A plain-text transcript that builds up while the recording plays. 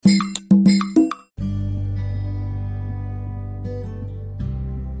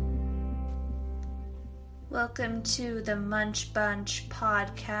welcome to the Munch Bunch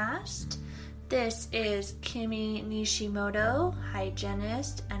podcast. This is Kimi Nishimoto,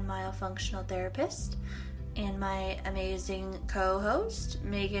 hygienist and myofunctional therapist, and my amazing co-host,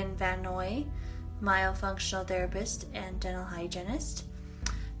 Megan Van Noy, myofunctional therapist and dental hygienist.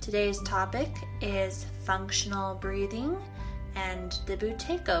 Today's topic is functional breathing and the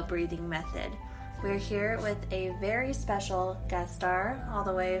Buteyko breathing method. We're here with a very special guest star all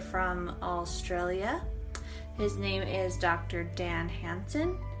the way from Australia. His name is Dr. Dan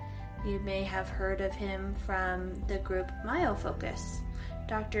Hanson. You may have heard of him from the group MyoFocus.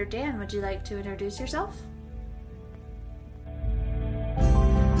 Dr. Dan, would you like to introduce yourself?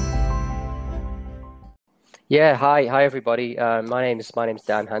 Yeah, hi everybody. My name's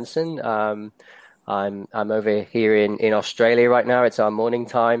Dan Hanson. I'm over here in Australia right now. It's our morning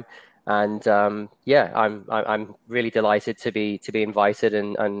time. And I'm really delighted to be invited,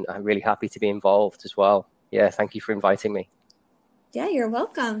 and I'm really happy to be involved as well. Yeah, thank you for inviting me. Yeah, you're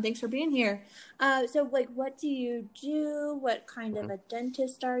welcome. Thanks for being here. So what do you do? What kind of a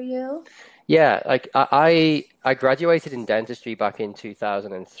dentist are you? Yeah, I graduated in dentistry back in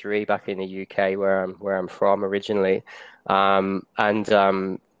 2003, back in the UK, where I'm from originally, I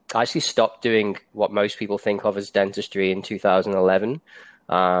actually stopped doing what most people think of as dentistry in 2011.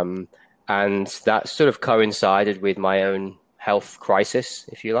 And that sort of coincided with my own health crisis,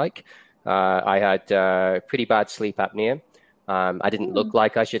 if you like. I had pretty bad sleep apnea. I didn't look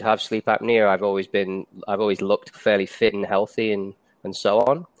like I should have sleep apnea. I've always looked fairly fit and healthy and so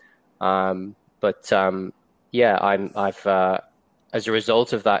on. I've as a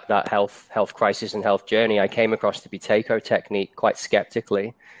result of that health crisis and health journey, I came across the Buteyko technique quite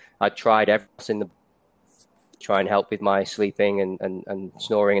skeptically. I tried everything in the try and help with my sleeping and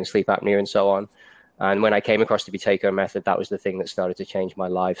snoring and sleep apnea and so on. And when I came across the Buteyko method, that was the thing that started to change my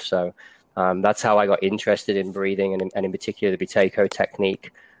life. So that's how I got interested in breathing and in particular the Buteyko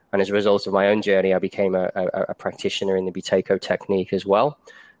technique. And as a result of my own journey, I became a practitioner in the Buteyko technique as well.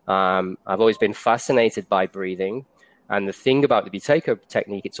 I've always been fascinated by breathing. And the thing about the Buteyko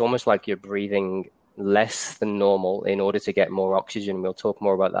technique, it's almost like you're breathing less than normal in order to get more oxygen. We'll talk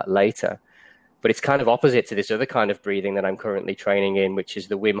more about that later. But it's kind of opposite to this other kind of breathing that I'm currently training in, which is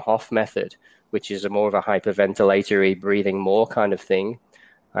the Wim Hof method, which is more of a hyperventilatory breathing more kind of thing.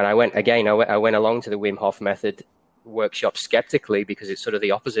 And I went along to the Wim Hof method workshop skeptically because it's sort of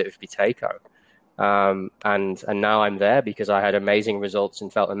the opposite of Buteyko. And now I'm there because I had amazing results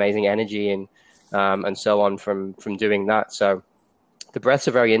and felt amazing energy and so on from doing that. So the breath's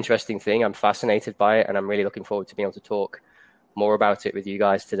a very interesting thing. I'm fascinated by it, and I'm really looking forward to being able to talk more about it with you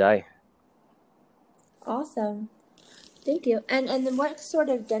guys today. Awesome. Thank you. And then what sort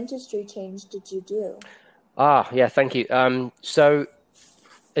of dentistry change did you do? Yeah, thank you. So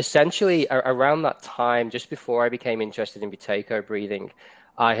essentially around that time, just before I became interested in Buteyko breathing,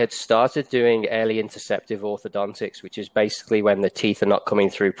 I had started doing early interceptive orthodontics, which is basically when the teeth are not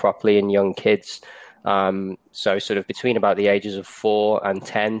coming through properly in young kids. So sort of between about the ages of 4 and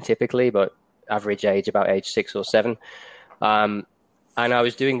 10 typically, but average age about age 6 or 7. And I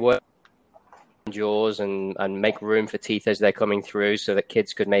was doing work jaws and make room for teeth as they're coming through so that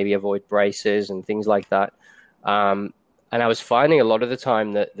kids could maybe avoid braces and things like that. And I was finding a lot of the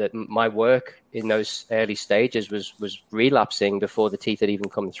time that my work in those early stages was relapsing before the teeth had even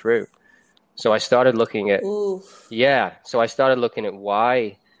come through. So I started looking at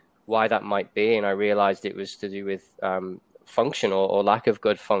why that might be, and I realized it was to do with function or lack of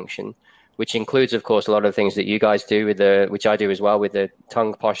good function, which includes, of course, a lot of things that you guys do which I do as well, with the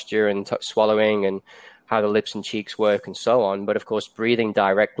tongue posture and swallowing and how the lips and cheeks work and so on. But of course, breathing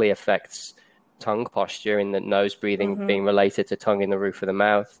directly affects tongue posture, in that nose breathing being related to tongue in the roof of the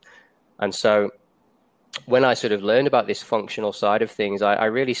mouth. And so when I sort of learned about this functional side of things,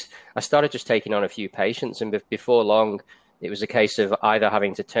 I started just taking on a few patients, and before long, it was a case of either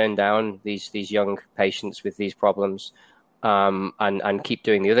having to turn down these young patients with these problems, and keep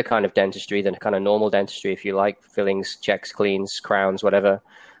doing the other kind of dentistry, the kind of normal dentistry, if you like, fillings, checks, cleans, crowns, whatever.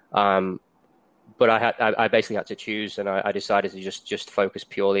 But I basically had to choose, and I decided to just focus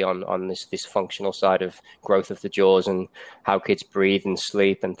purely on this functional side of growth of the jaws and how kids breathe and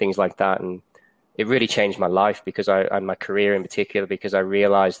sleep and things like that. And it really changed my life and my career in particular, because I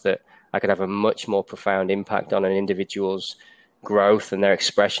realized that I could have a much more profound impact on an individual's growth and their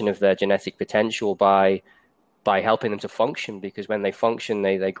expression of their genetic potential by helping them to function. Because when they function,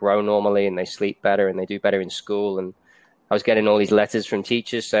 they grow normally and they sleep better and they do better in school. And I was getting all these letters from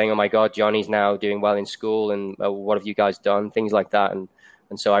teachers saying, "Oh my God, Johnny's now doing well in school, and what have you guys done?" Things like that. And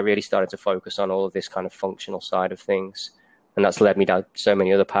so I really started to focus on all of this kind of functional side of things. And that's led me down so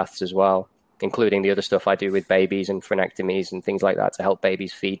many other paths as well. including the other stuff I do with babies and frenectomies and things like that to help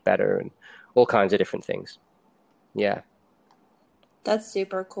babies feed better and all kinds of different things. Yeah. That's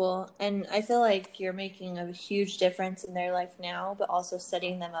super cool. And I feel like you're making a huge difference in their life now, but also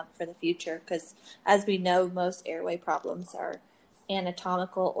setting them up for the future. Because as we know, most airway problems are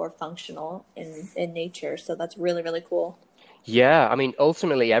anatomical or functional in nature. So that's really, really cool. Yeah. I mean,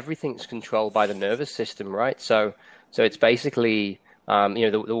 ultimately, everything's controlled by the nervous system, right? So it's basically,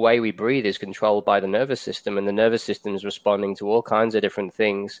 the way we breathe is controlled by the nervous system, and the nervous system is responding to all kinds of different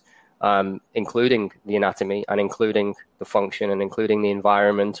things, including the anatomy and including the function and including the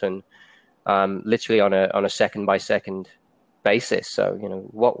environment, and literally on a second by second basis. So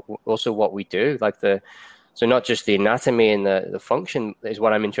what we do, so not just the anatomy and the function is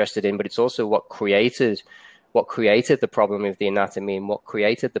what I'm interested in, but it's also what created the problem with the anatomy and what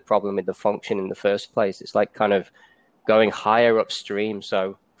created the problem with the function in the first place. It's like kind of going higher upstream.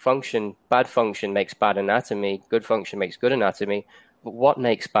 So bad function makes bad anatomy, good function makes good anatomy. But what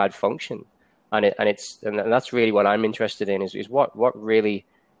makes bad function? And that's really what I'm interested in is what really,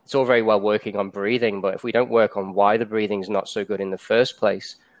 it's all very well working on breathing, but if we don't work on why the breathing is not so good in the first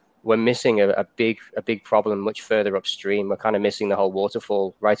place, we're missing a big problem much further upstream. We're kind of missing the whole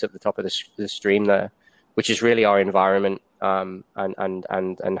waterfall right at the top of the stream there, which is really our environment, and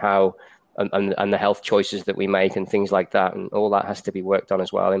how and the health choices that we make and things like that, and all that has to be worked on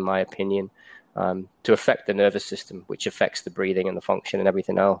as well, in my opinion. To affect the nervous system, which affects the breathing and the function and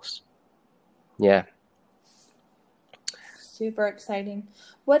everything else. Yeah. Super exciting.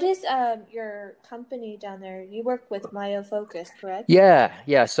 What is your company down there? You work with MyoFocus, correct?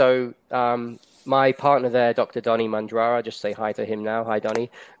 Yeah. So my partner there, Dr. Donny Mandrara, just say hi to him now. Hi, Donny.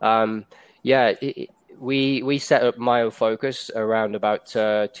 We set up MyoFocus around about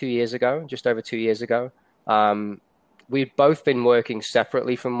 2 years ago, just over 2 years ago. We've both been working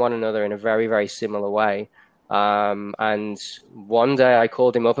separately from one another in a very, very similar way. And one day I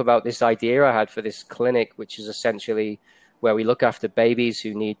called him up about this idea I had for this clinic, which is essentially where we look after babies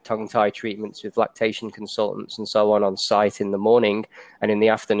who need tongue-tie treatments with lactation consultants and so on site in the morning. And in the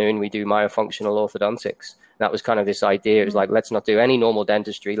afternoon, we do myofunctional orthodontics. That was kind of this idea. It was like, let's not do any normal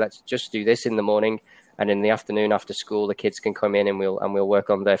dentistry. Let's just do this in the morning. And in the afternoon after school, the kids can come in and we'll work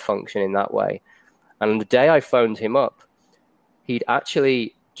on their function in that way. And the day I phoned him up, he'd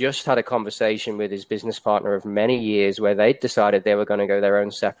actually just had a conversation with his business partner of many years where they'd decided they were going to go their own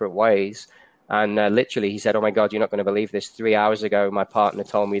separate ways. And literally, he said, "Oh my God, you're not going to believe this. 3 hours ago, my partner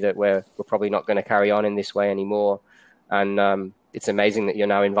told me that we're probably not going to carry on in this way anymore. And it's amazing that you're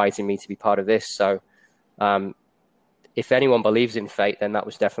now inviting me to be part of this." So if anyone believes in fate, then that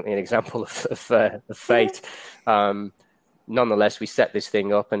was definitely an example of fate. Nonetheless, we set this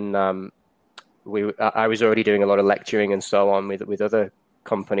thing up, and I was already doing a lot of lecturing and so on with other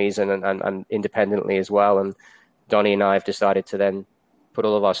companies and independently as well. And Donnie and I have decided to then put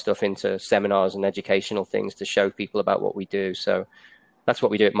all of our stuff into seminars and educational things to show people about what we do. So that's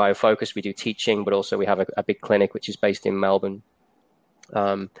what we do at MyoFocus. We do teaching, but also we have a big clinic which is based in Melbourne.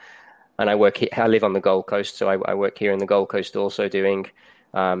 And I live on the Gold Coast, so I work here in the Gold Coast also doing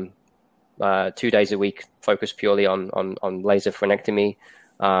 2 days a week focused purely on laser frenectomy.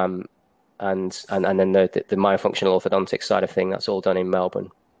 And then the myofunctional orthodontics side of thing, that's all done in Melbourne.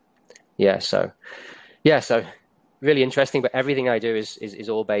 So really interesting, but everything I do is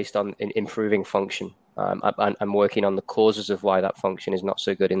all based on improving function. I'm working on the causes of why that function is not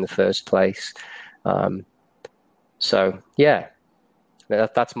so good in the first place. That's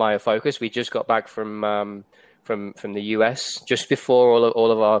MyoFocus. We just got back from the US just before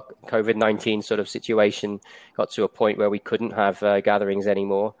all of our COVID-19 sort of situation got to a point where we couldn't have gatherings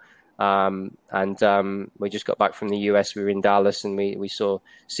anymore. We just got back from the US. We were in Dallas, and we saw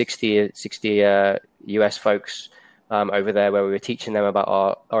 60 US folks over there, where we were teaching them about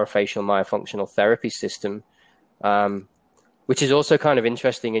our orofacial myofunctional therapy system, which is also kind of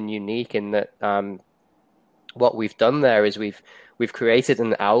interesting and unique in that what we've done there is we've created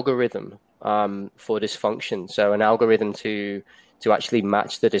an algorithm for dysfunction. So an algorithm to actually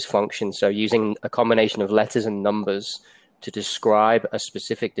match the dysfunction. So using a combination of letters and numbers to describe a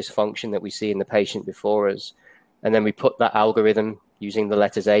specific dysfunction that we see in the patient before us. And then we put that algorithm using the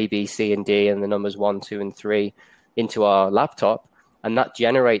letters A, B, C, and D and the numbers 1, 2, and 3 into our laptop. And that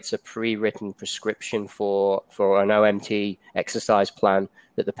generates a pre-written prescription for an OMT exercise plan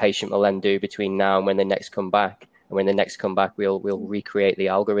that the patient will then do between now and when they next come back. And when they next come back, we'll recreate the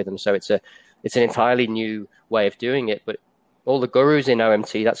algorithm. So it's an entirely new way of doing it. But all the gurus in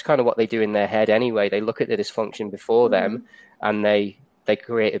OMT, that's kind of what they do in their head anyway. They look at the dysfunction before them, and they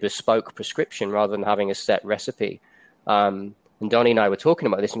create a bespoke prescription rather than having a set recipe. And Donnie and I were talking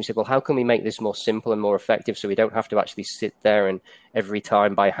about this, and we said, well, how can we make this more simple and more effective so we don't have to actually sit there and every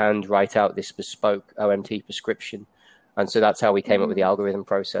time by hand write out this bespoke OMT prescription? And so that's how we came up with the algorithm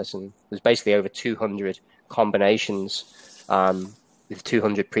process. And there's basically over 200 combinations with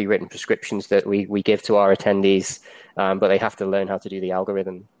 200 pre-written prescriptions that we give to our attendees, but they have to learn how to do the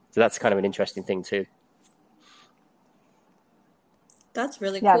algorithm. So that's kind of an interesting thing too. That's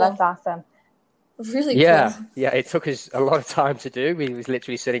really cool. Yeah, that's awesome. Really cool. Yeah, it took us a lot of time to do. We was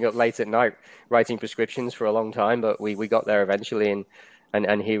literally sitting up late at night writing prescriptions for a long time, but we got there eventually,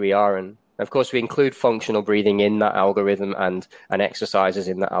 and here we are. And of course, we include functional breathing in that algorithm and exercises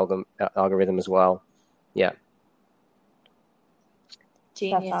in that algorithm as well. Yeah.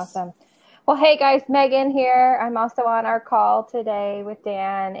 Genius. That's awesome. Well, hey guys, Megan here. I'm also on our call today with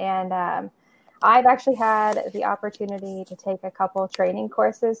Dan, and I've actually had the opportunity to take a couple training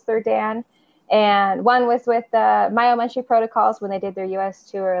courses through Dan. And one was with the Myomunchi Protocols when they did their U.S.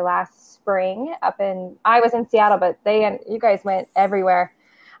 tour last spring I was in Seattle, but you guys went everywhere.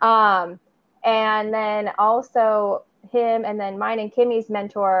 And then also him, and then mine and Kimmy's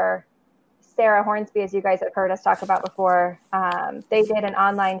mentor, Sarah Hornsby, as you guys have heard us talk about before, they did an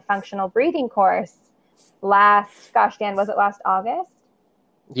online functional breathing course Dan, was it last August?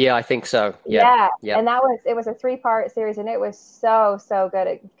 Yeah, I think so. Yeah. And it was a 3-part series, and it was so good.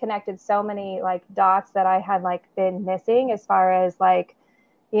 It connected so many like dots that I had like been missing as far as like,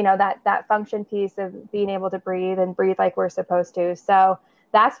 you know, that function piece of being able to breathe like we're supposed to. So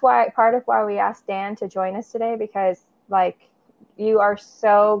that's part of why we asked Dan to join us today, because like you are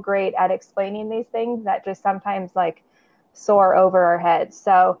so great at explaining these things that just sometimes like soar over our heads.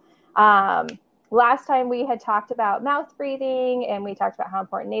 So, last time we had talked about mouth breathing, and we talked about how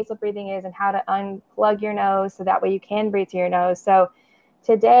important nasal breathing is and how to unplug your nose so that way you can breathe through your nose. So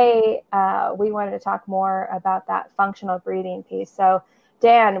today we wanted to talk more about that functional breathing piece. So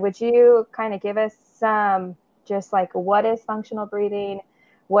Dan, would you kind of give us some just like what is functional breathing?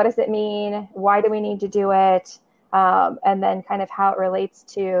 What does it mean? Why do we need to do it? And then kind of how it relates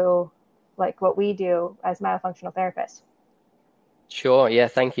to like what we do as myofunctional therapists. Sure. Yeah.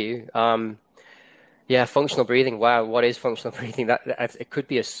 Thank you. Yeah, functional breathing. Wow, what is functional breathing? That it could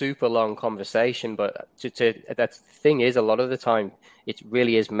be a super long conversation, but that thing is, a lot of the time it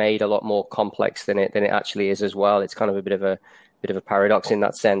really is made a lot more complex than it actually is as well. It's kind of a bit of a paradox in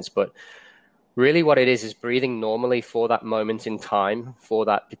that sense, but really what it is breathing normally for that moment in time, for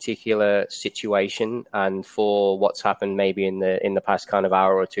that particular situation, and for what's happened maybe in the past kind of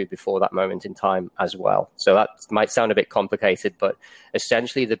hour or two before that moment in time as well. So that might sound a bit complicated, but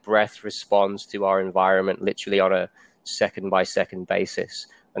essentially the breath responds to our environment literally on a second by second basis.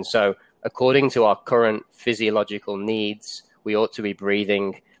 And so according to our current physiological needs, we ought to be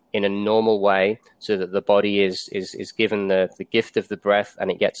breathing in a normal way so that the body is given the gift of the breath, and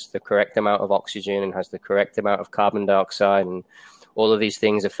it gets the correct amount of oxygen and has the correct amount of carbon dioxide, and all of these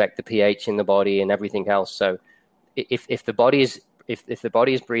things affect the pH in the body and everything else. So if the body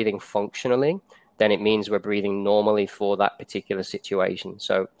is breathing functionally, then it means we're breathing normally for that particular situation.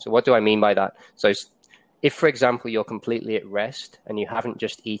 So what do I mean by that? So if, for example, you're completely at rest and you haven't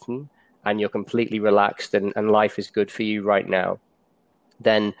just eaten and you're completely relaxed and life is good for you right now,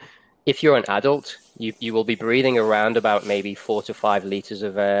 then if you're an adult, you will be breathing around about maybe 4 to 5 liters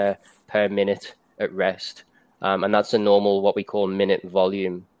of air per minute at rest. And that's a normal, what we call minute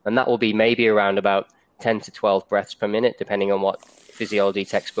volume. And that will be maybe around about 10 to 12 breaths per minute, depending on what physiology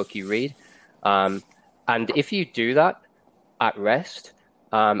textbook you read. And if you do that at rest,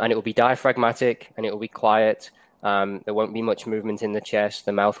 and it will be diaphragmatic and it will be quiet, there won't be much movement in the chest,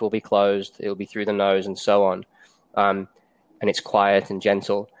 the mouth will be closed, it will be through the nose and so on. And it's quiet and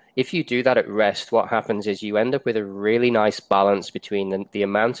gentle. If you do that at rest, what happens is you end up with a really nice balance between the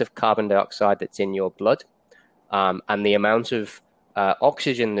amount of carbon dioxide that's in your blood and the amount of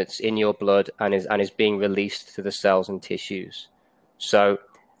oxygen that's in your blood and is being released to the cells and tissues. So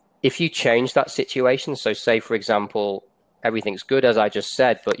if you change that situation, so say, for example, everything's good, as I just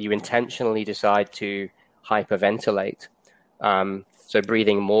said, but you intentionally decide to hyperventilate, so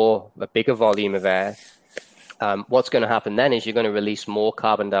breathing a bigger volume of air, what's going to happen then is you're going to release more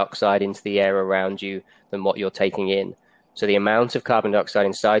carbon dioxide into the air around you than what you're taking in. So the amount of carbon dioxide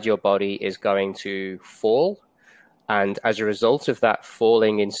inside your body is going to fall. And as a result of that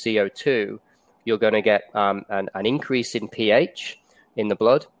falling in CO2, you're going to get an increase in pH in the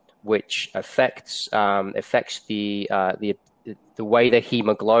blood, which affects the way the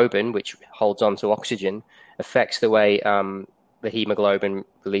hemoglobin, which holds on to oxygen, affects the way the hemoglobin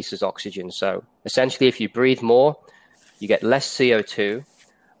releases oxygen. So essentially, if you breathe more, you get less CO2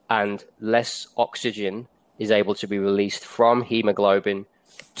 and less oxygen is able to be released from hemoglobin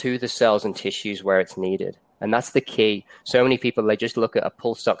to the cells and tissues where it's needed. And that's the key. So many people, they just look at a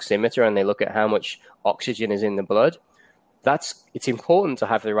pulse oximeter and they look at how much oxygen is in the blood. It's important to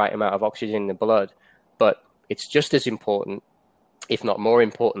have the right amount of oxygen in the blood, but it's just as important, if not more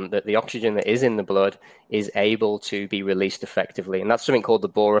important, that the oxygen that is in the blood is able to be released effectively. And that's something called the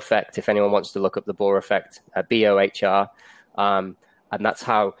Bohr effect. If anyone wants to look up the Bohr effect, BOHR, and that's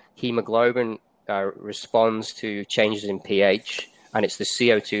how hemoglobin responds to changes in pH, and it's the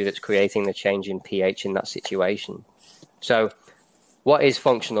CO2 that's creating the change in pH in that situation. So what is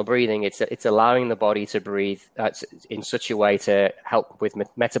functional breathing? It's allowing the body to breathe in such a way to help with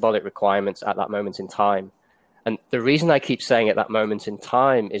metabolic requirements at that moment in time. And the reason I keep saying at that moment in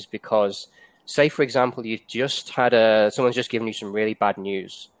time is because, say, for example, you've just had someone's just given you some really bad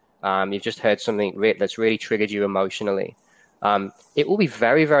news. You've just heard something that's really triggered you emotionally. It will be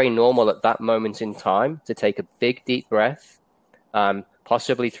very, very normal at that moment in time to take a big, deep breath,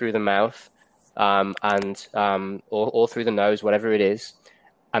 possibly through the mouth, or through the nose, whatever it is,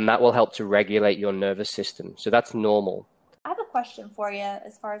 and that will help to regulate your nervous system. So that's normal. I have a question for you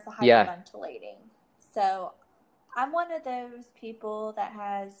as far as the hyperventilating. So I'm one of those people that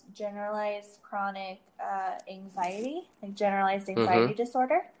has generalized chronic anxiety, like generalized anxiety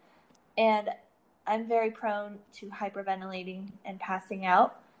disorder, and I'm very prone to hyperventilating and passing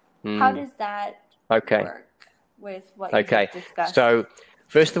out. How does that work with what you just discussed? So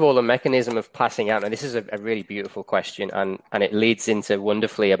first of all, the mechanism of passing out, and this is a really beautiful question, and it leads into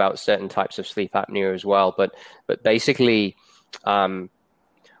wonderfully about certain types of sleep apnea as well. But basically,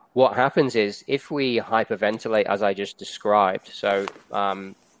 what happens is if we hyperventilate, as I just described, so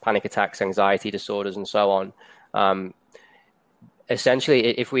panic attacks, anxiety disorders, and so on,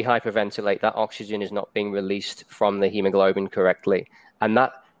 essentially, if we hyperventilate, that oxygen is not being released from the hemoglobin correctly, and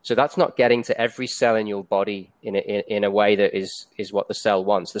that's not getting to every cell in your body in a way that is what the cell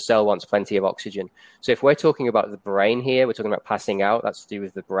wants. The cell wants plenty of oxygen. So if we're talking about the brain here, we're talking about passing out. That's to do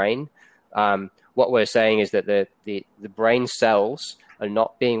with the brain. What we're saying is that the brain cells are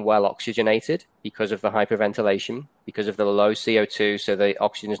not being well oxygenated because of the hyperventilation, because of the low CO2. So the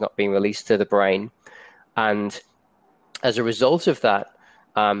oxygen is not being released to the brain, and as a result of that,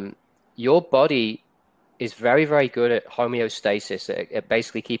 your body is very, very good at homeostasis, at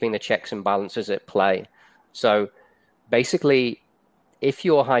basically keeping the checks and balances at play. So basically, if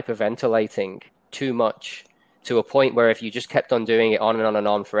you're hyperventilating too much to a point where if you just kept on doing it on and on and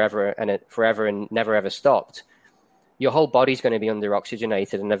on forever and never ever stopped, your whole body's going to be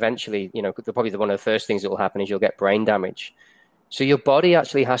under-oxygenated, and eventually, probably one of the first things that will happen is you'll get brain damage. So your body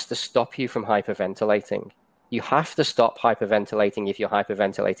actually has to stop you from hyperventilating. You have to stop hyperventilating if you're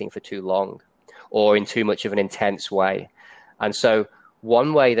hyperventilating for too long or in too much of an intense way. And so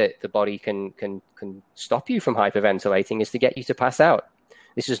one way that the body can stop you from hyperventilating is to get you to pass out.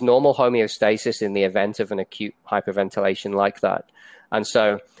 This is normal homeostasis in the event of an acute hyperventilation like that. And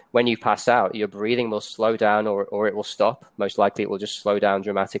so when you pass out, your breathing will slow down or it will stop. Most likely it will just slow down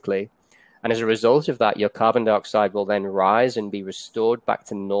dramatically. And as a result of that, your carbon dioxide will then rise and be restored back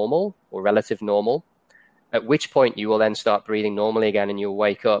to normal or relative normal, at which point you will then start breathing normally again and you'll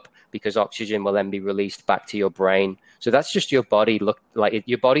wake up because oxygen will then be released back to your brain. So that's just your body.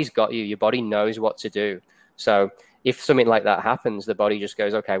 Your body's got you. Your body knows what to do. So if something like that happens, the body just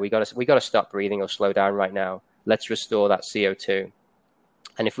goes, okay, we got to stop breathing or slow down right now. Let's restore that CO2.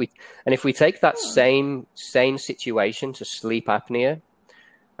 And if we take that same situation to sleep apnea,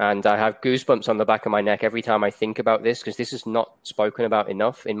 and I have goosebumps on the back of my neck every time I think about this, because this is not spoken about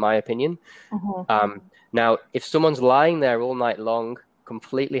enough, in my opinion. Now, if someone's lying there all night long,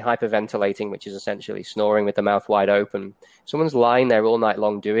 completely hyperventilating, which is essentially snoring with the mouth wide open, someone's lying there all night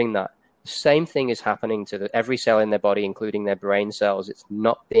long doing that, the same thing is happening to every cell in their body, including their brain cells. It's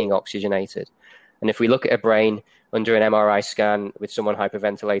not being oxygenated. And if we look at a brain under an MRI scan with someone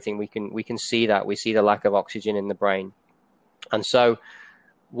hyperventilating, we can see that. We see the lack of oxygen in the brain. And so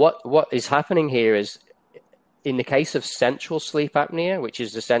what is happening here is, in the case of central sleep apnea, which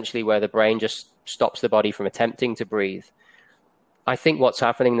is essentially where the brain just stops the body from attempting to breathe, I think what's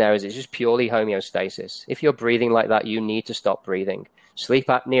happening there is it's just purely homeostasis. If you're breathing like that, you need to stop breathing. Sleep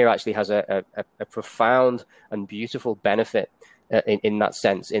apnea actually has a profound and beautiful benefit in that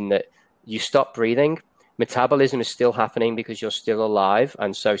sense, in that you stop breathing, metabolism is still happening because you're still alive,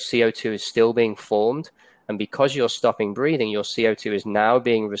 and so CO2 is still being formed. And because you're stopping breathing, your CO2 is now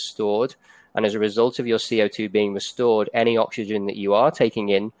being restored. And as a result of your CO2 being restored, any oxygen that you are taking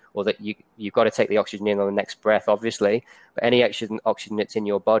in, or that you've got to take the oxygen in on the next breath, obviously, but any oxygen that's in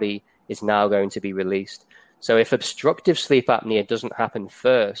your body is now going to be released. So if obstructive sleep apnea doesn't happen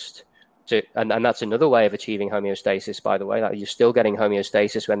first, And that's another way of achieving homeostasis, by the way. Like, you're still getting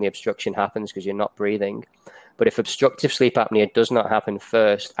homeostasis when the obstruction happens because you're not breathing. But if obstructive sleep apnea does not happen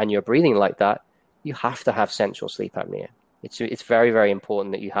first and you're breathing like that, you have to have central sleep apnea. It's very, very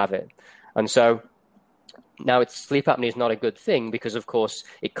important that you have it. And so now sleep apnea is not a good thing because, of course,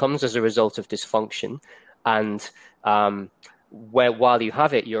 it comes as a result of dysfunction. And while you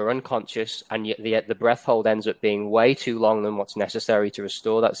have it, you're unconscious, and yet the breath hold ends up being way too long than what's necessary to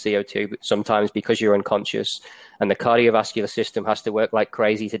restore that CO2, but sometimes because you're unconscious, and the cardiovascular system has to work like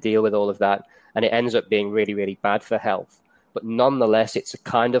crazy to deal with all of that, and it ends up being really, really bad for health. But nonetheless, it's a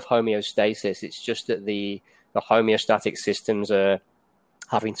kind of homeostasis. It's just that the homeostatic systems are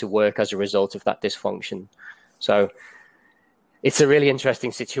having to work as a result of that dysfunction. So it's a really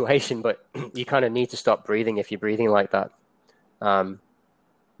interesting situation, but you kind of need to stop breathing if you're breathing like that.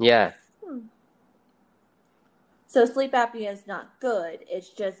 Yeah. So sleep apnea is not good. It's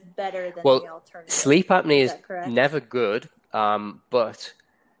just better than the alternative. Sleep apnea is never good. But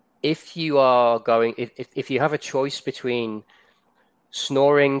if you are going, if you have a choice between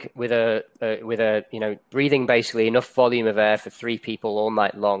snoring with a breathing basically enough volume of air for 3 people all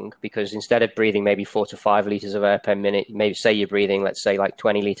night long, because instead of breathing maybe 4 to 5 liters of air per minute, maybe say you're breathing, let's say, like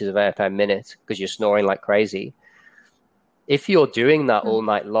 20 liters of air per minute because you're snoring like crazy. If you're doing that all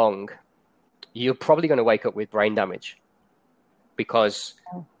night long, you're probably going to wake up with brain damage because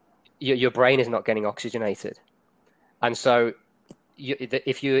your brain is not getting oxygenated. And so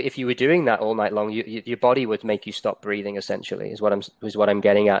if you were doing that all night long, your body would make you stop breathing, essentially, is what I'm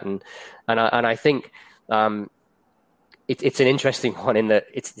getting at. And I think it's an interesting one in that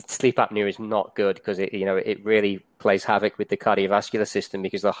sleep apnea is not good because it really plays havoc with the cardiovascular system,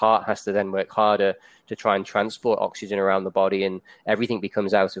 because the heart has to then work harder to try and transport oxygen around the body, and everything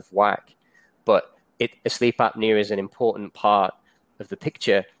becomes out of whack. But sleep apnea is an important part of the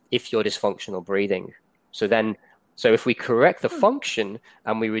picture if you're dysfunctional breathing. So if we correct the function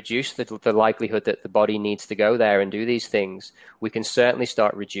and we reduce the likelihood that the body needs to go there and do these things, we can certainly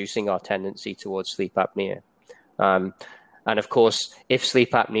start reducing our tendency towards sleep apnea. And of course, if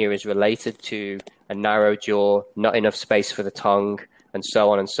sleep apnea is related to a narrow jaw, not enough space for the tongue, and so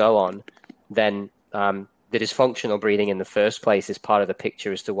on, then the dysfunctional breathing in the first place is part of the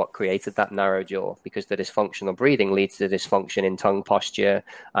picture as to what created that narrow jaw, because the dysfunctional breathing leads to dysfunction in tongue posture,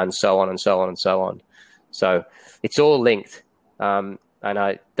 and so on. So it's all linked.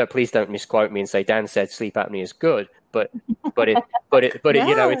 Please don't misquote me and say Dan said sleep apnea is good, but it's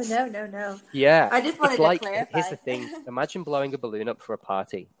no. Yeah, I just wanted to clarify. Here's the thing: imagine blowing a balloon up for a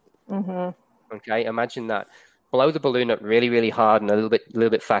party. Mm-hmm. Okay, imagine that. Blow the balloon up really, really hard and a little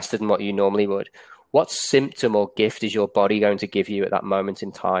bit faster than what you normally would. What symptom or gift is your body going to give you at that moment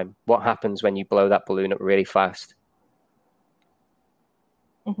in time? What happens when you blow that balloon up really fast?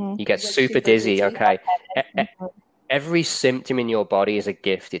 Mm-hmm. You get super dizzy. Okay. Every symptom in your body is a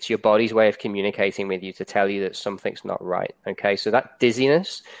gift. It's your body's way of communicating with you to tell you that something's not right. Okay. So that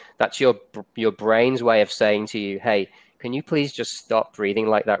dizziness, that's your brain's way of saying to you, hey, can you please just stop breathing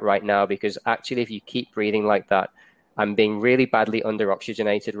like that right now? Because actually, if you keep breathing like that, I'm being really badly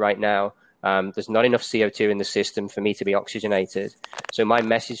under-oxygenated right now. There's not enough CO2 in the system for me to be oxygenated. So my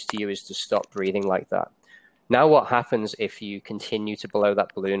message to you is to stop breathing like that. Now, what happens if you continue to blow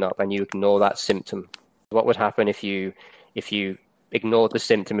that balloon up and you ignore that symptom? What would happen if you ignored the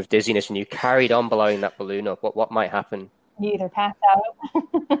symptom of dizziness and you carried on blowing that balloon up? What might happen? You either pass out.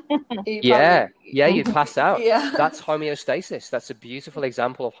 You'd pass out. Yeah. That's homeostasis. That's a beautiful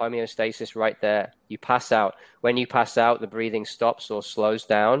example of homeostasis right there. You pass out. When you pass out, the breathing stops or slows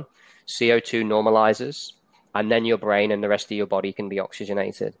down, CO2 normalizes, and then your brain and the rest of your body can be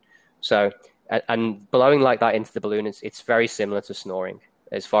oxygenated. So, and blowing like that into the balloon, it's very similar to snoring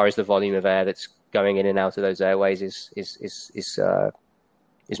as far as the volume of air that's going in and out of those airways is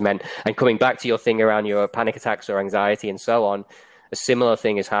meant. And coming back to your thing around your panic attacks or anxiety and so on, a similar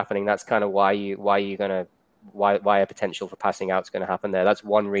thing is happening. That's kind of why a potential for passing out is going to happen there. That's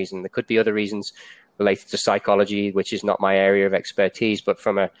one reason. There could be other reasons related to psychology, which is not my area of expertise, but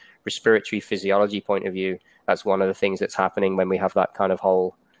from a respiratory physiology point of view, that's one of the things that's happening when we have that kind of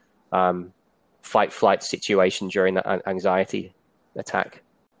whole fight-flight situation during that anxiety attack.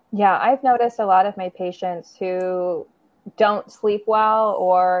 Yeah, I've noticed a lot of my patients who don't sleep well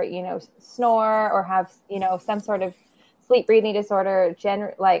or, snore or have, some sort of sleep breathing disorder.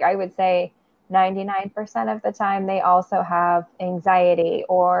 Like I would say 99% of the time, they also have anxiety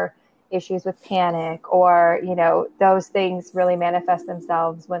or issues with panic or, those things really manifest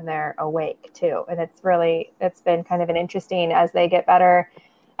themselves when they're awake too. And it's been kind of an interesting as they get better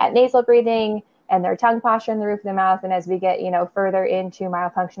at nasal breathing and their tongue posture in the roof of the mouth. And as we get, further into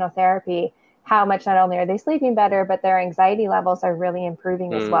myofunctional therapy, how much not only are they sleeping better, but their anxiety levels are really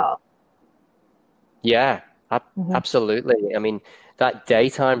improving as well. Yeah, absolutely. I mean, that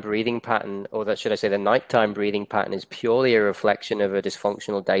daytime breathing pattern, or that should I say the nighttime breathing pattern, is purely a reflection of a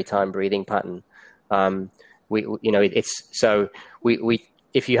dysfunctional daytime breathing pattern.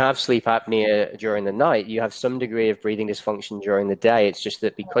 If you have sleep apnea during the night, you have some degree of breathing dysfunction during the day. It's just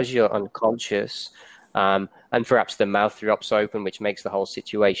that because you're unconscious, and perhaps the mouth drops open, which makes the whole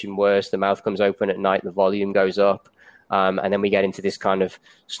situation worse. The mouth comes open at night, the volume goes up, and then we get into this kind of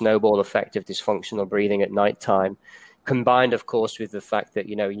snowball effect of dysfunctional breathing at nighttime, combined, of course, with the fact that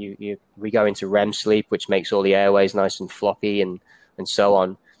we go into REM sleep, which makes all the airways nice and floppy and so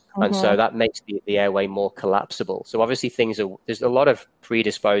on. And so that makes the airway more collapsible. So obviously there's a lot of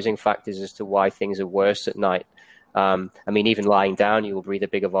predisposing factors as to why things are worse at night. I mean, even lying down, you will breathe a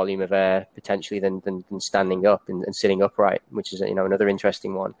bigger volume of air potentially than standing up and sitting upright, which is, another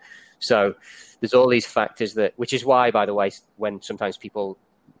interesting one. So there's all these factors which is why, by the way, when sometimes people,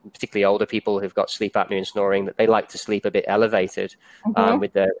 particularly older people who've got sleep apnea and snoring, that they like to sleep a bit elevated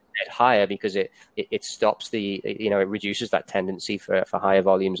with their head higher, because it stops it reduces that tendency for higher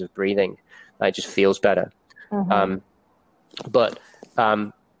volumes of breathing. It just feels better.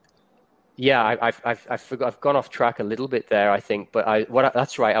 Yeah, I've gone off track a little bit there, I think, but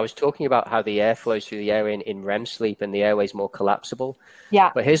that's right. I was talking about how the air flows through the airway in REM sleep and the airway is more collapsible. Yeah.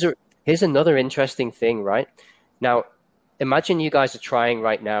 But here's another interesting thing, right? Now, imagine you guys are trying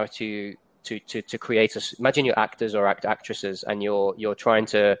right now to create imagine you're actors or actresses and you're trying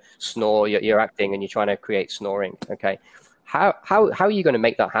to snore, you're acting and you're trying to create snoring. Okay. How are you going to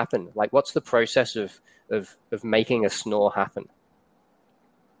make that happen? Like, what's the process of making a snore happen?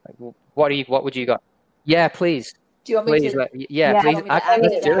 Like, what would you got? Yeah, please. Do you want me to? Please, please.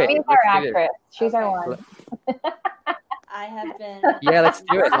 Let's do it. She's our actress. She's our one. I have been. Yeah, let's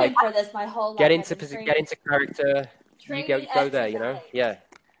do it. Like, for this my whole life. Get into character. You go there. Yeah.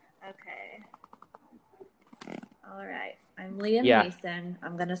 Okay. All right. I'm Liam Neeson.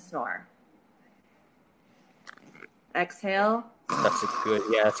 I'm gonna snore. Exhale. That's good.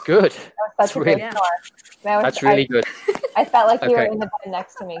 Yeah, that's good. That's really good snore. That's really good. I felt like you were in the bed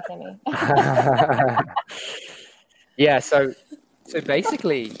next to me, Kimmy. Yeah. So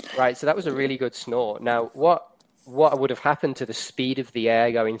basically, right. So that was a really good snore. Now, what would have happened to the speed of the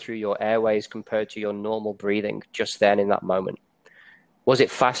air going through your airways compared to your normal breathing just then in that moment? Was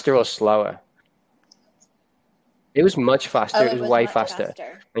it faster or slower? It was much faster. It was way faster.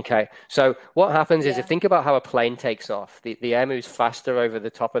 Okay. So what happens is, think about how a plane takes off. The air moves faster over the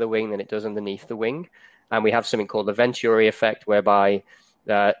top of the wing than it does underneath the wing. And we have something called the Venturi effect, whereby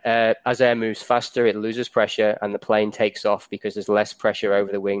as air moves faster, it loses pressure and the plane takes off because there's less pressure over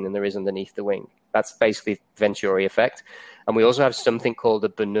the wing than there is underneath the wing. That's basically Venturi effect. And we also have something called the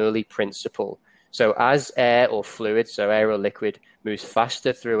Bernoulli principle. So as air or fluid, so air or liquid, moves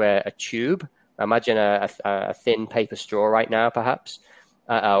faster through a tube, imagine a thin paper straw right now, perhaps,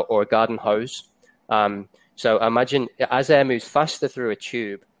 or a garden hose. So imagine as air moves faster through a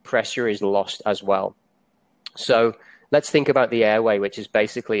tube, pressure is lost as well. So let's think about the airway, which is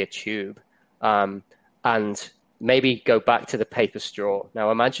basically a tube, and maybe go back to the paper straw.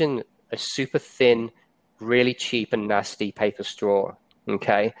 Now imagine a super thin, really cheap and nasty paper straw,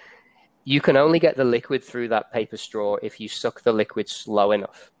 okay? You can only get the liquid through that paper straw if you suck the liquid slow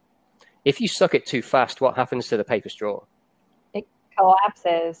enough. If you suck it too fast, what happens to the paper straw? It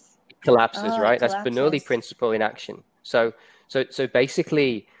collapses. It collapses, right? That's Bernoulli principle in action. So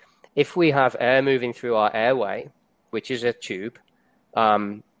basically, if we have air moving through our airway, which is a tube,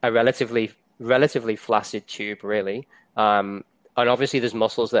 a relatively flaccid tube, really, and obviously there's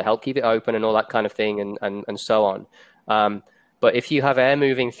muscles that help keep it open and all that kind of thing, and so on. But if you have air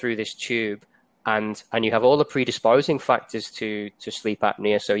moving through this tube, and you have all the predisposing factors to sleep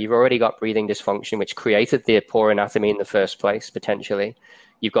apnea, so you've already got breathing dysfunction, which created the poor anatomy in the first place, potentially.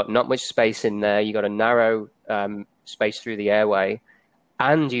 You've got not much space in there. You've got a narrow space through the airway,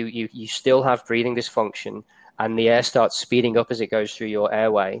 and you still have breathing dysfunction, and the air starts speeding up as it goes through your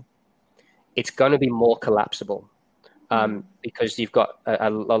airway. It's going to be more collapsible because you've got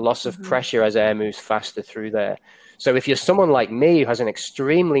a loss of pressure as air moves faster through there. So if you're someone like me who has an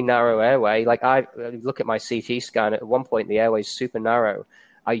extremely narrow airway, like I look at my CT scan, at one point the airway is super narrow.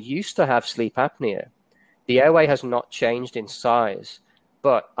 I used to have sleep apnea. The airway has not changed in size,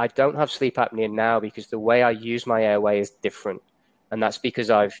 but I don't have sleep apnea now because the way I use my airway is different. And that's because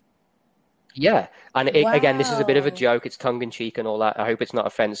I've Yeah, and again, this is a bit of a Wow. joke. It's tongue in cheek and all that. I hope it's not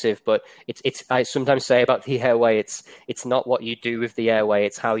offensive, but it's. I sometimes say about the airway, it's not what you do with the airway;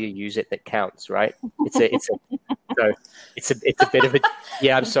 it's how you use it that counts, right? It's a so it's a bit of a.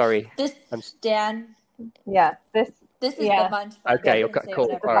 Yeah, I'm sorry. This, I'm Dan, Yeah, this is the yeah, munch bunch. okay. You Okay, can say cool.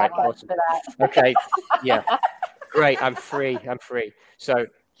 whatever All you right, back want. up awesome. for that. Okay, yeah, great. I'm free. I'm free. So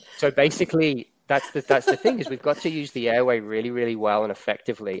basically, that's the thing is we've got to use the airway really, really well and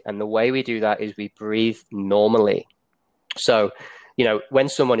effectively, and the way we do that is we breathe normally. So, when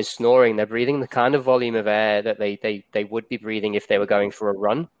someone is snoring, they're breathing the kind of volume of air that they would be breathing if they were going for a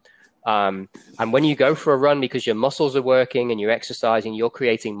run. And when you go for a run, because your muscles are working and you're exercising, you're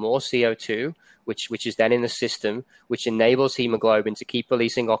creating more CO2, which is then in the system, which enables hemoglobin to keep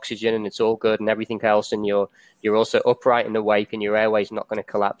releasing oxygen, and it's all good and everything else. And you're also upright and awake, and your airway's not going to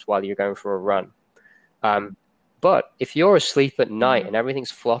collapse while you're going for a run. But if you're asleep at night and everything's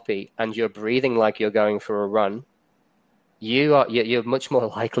floppy and you're breathing like you're going for a run, you're much more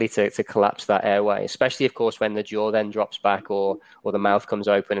likely to collapse that airway, especially, of course, when the jaw then drops back or the mouth comes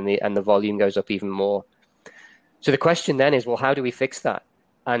open and the volume goes up even more. So the question then is, well, how do we fix that?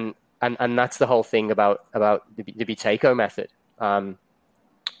 And that's the whole thing about the Buteyko method.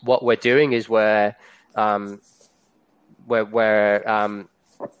 What we're doing is we're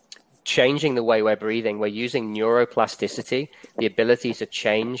changing the way we're breathing. We're using neuroplasticity, the ability to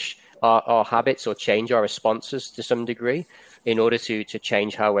change our habits or change our responses to some degree in order to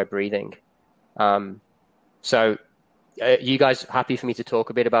change how we're breathing. So you guys happy for me to talk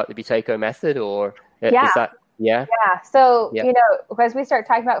a bit about the Buteyko method, or Yeah. is that, yeah? Yeah. So, Yeah. as we start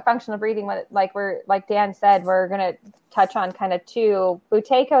talking about functional breathing, like Dan said, we're going to touch on kind of two.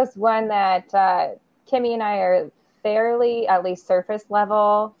 Buteyko's one that Kimmy and I are fairly, at least surface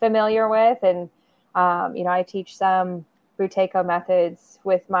level, familiar with. And, I teach some Buteyko methods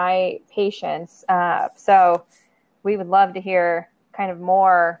with my patients. So we would love to hear kind of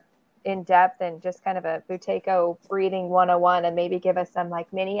more in depth and just kind of a Buteyko breathing 101, and maybe give us some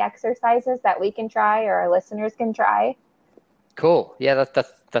like mini exercises that we can try or our listeners can try. Cool. Yeah,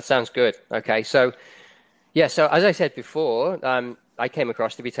 that sounds good. Okay. So as I said before, I came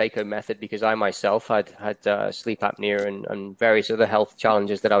across the Buteyko method because I myself had sleep apnea and various other health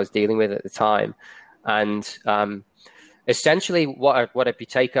challenges that I was dealing with at the time. And essentially what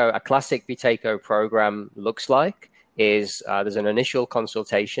a classic Buteyko program looks like is there's an initial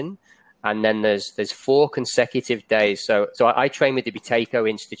consultation, and then there's 4 consecutive days. So I train with the Buteyko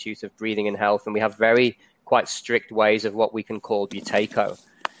Institute of Breathing and Health, and we have quite strict ways of what we can call Buteyko.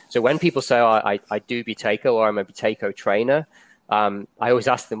 So when people say, I do Buteyko, or I'm a Buteyko trainer, I always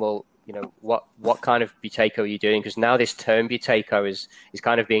ask them, well, what kind of Buteyko are you doing? Because now this term Buteyko is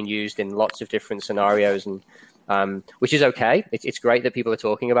kind of being used in lots of different scenarios, and which is okay. It's great that people are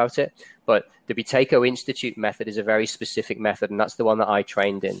talking about it, but the Buteyko Institute method is a very specific method, and that's the one that I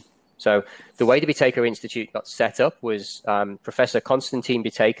trained in. So the way the Buteyko Institute got set up was Professor Konstantin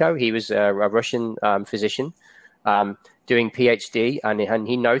Buteyko. He was a Russian physician doing PhD, and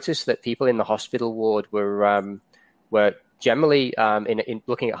he noticed that people in the hospital ward were generally, in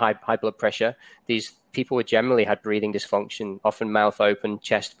looking at high blood pressure, these people generally had breathing dysfunction, often mouth open,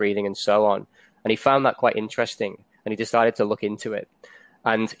 chest breathing, and so on. And he found that quite interesting, and he decided to look into it.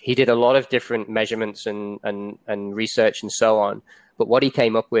 And he did a lot of different measurements and research and so on. But what he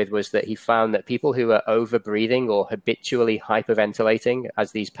came up with was that he found that people who are over breathing or habitually hyperventilating,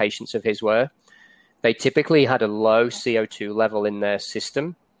 as these patients of his were, they typically had a low CO2 level in their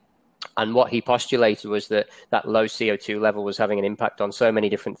system. And what he postulated was that low CO2 level was having an impact on so many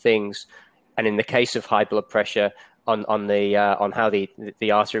different things. And in the case of high blood pressure, on how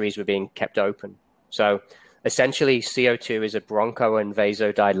the arteries were being kept open. So essentially, CO2 is a broncho and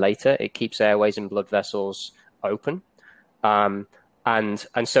vasodilator. It keeps airways and blood vessels open. And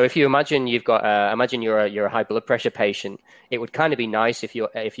so if you imagine you're a high blood pressure patient, it would kind of be nice if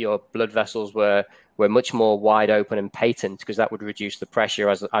your blood vessels were much more wide open and patent, because that would reduce the pressure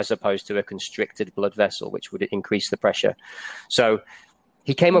as opposed to a constricted blood vessel, which would increase the pressure. So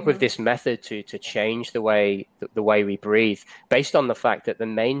he came up with this method to change the way we breathe, based on the fact that the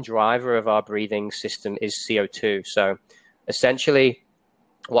main driver of our breathing system is CO2. So essentially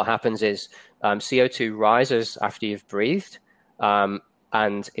what happens is CO2 rises after you've breathed,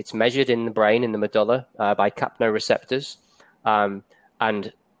 and it's measured in the brain, in the medulla, by capnoreceptors. And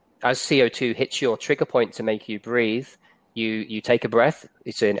as CO2 hits your trigger point to make you breathe, you take a breath.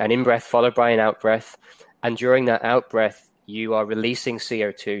 It's an in-breath followed by an out-breath. And during that out-breath, you are releasing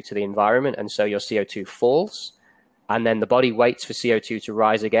CO2 to the environment, and so your CO2 falls. And then the body waits for CO2 to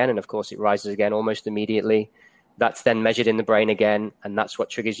rise again, and of course it rises again almost immediately. That's then measured in the brain again, and that's what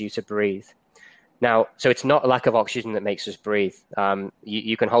triggers you to breathe. Now, so it's not a lack of oxygen that makes us breathe.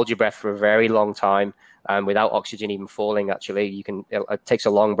 You can hold your breath for a very long time without oxygen even falling. Actually, it takes a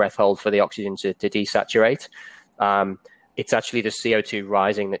long breath hold for the oxygen to desaturate. It's actually the CO2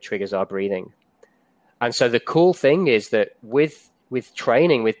 rising that triggers our breathing. And so the cool thing is that with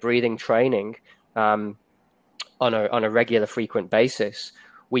training, with breathing training, on a regular, frequent basis,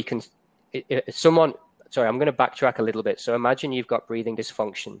 we can. Sorry, I'm going to backtrack a little bit. So imagine you've got breathing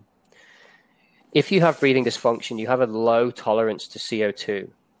dysfunction. If you have breathing dysfunction, you have a low tolerance to CO2.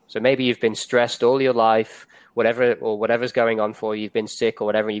 So maybe you've been stressed all your life, whatever's going on for you, you've been sick or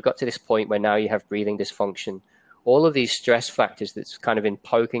whatever, and you've got to this point where now you have breathing dysfunction. All of these stress factors that's kind of been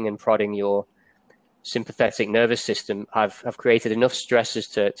poking and prodding your sympathetic nervous system have created enough stresses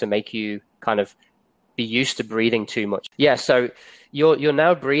to make you kind of be used to breathing too much. Yeah, so you're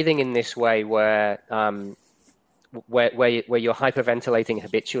now breathing in this way where you're hyperventilating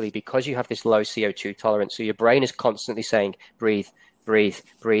habitually because you have this low CO2 tolerance. So your brain is constantly saying, breathe, breathe,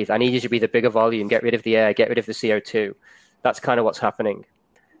 breathe. I need you to breathe a bigger volume, get rid of the air, get rid of the CO2. That's kind of what's happening.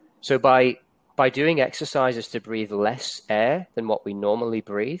 So by doing exercises to breathe less air than what we normally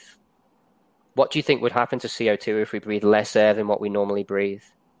breathe, what do you think would happen to CO2 if we breathe less air than what we normally breathe?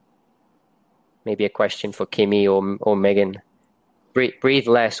 Maybe a question for Kimmy or Megan. Breathe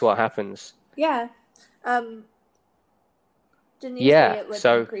less, what happens? Yeah. Yeah,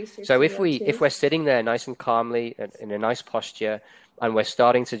 so if we're sitting there nice and calmly in a nice posture, and we're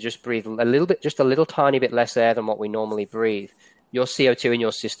starting to just breathe just a little tiny bit less air than what we normally breathe, your CO2 in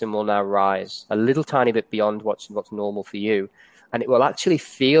your system will now rise a little tiny bit beyond what's normal for you, and it will actually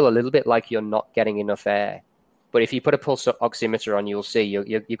feel a little bit like you're not getting enough air. But if you put a pulse oximeter on, you'll see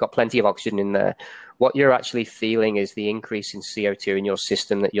you've got plenty of oxygen in there. What you're actually feeling is the increase in CO2 in your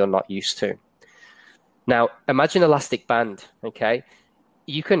system that you're not used to. Now, imagine elastic band, okay?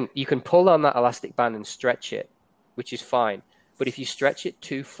 You can pull on that elastic band and stretch it, which is fine. But if you stretch it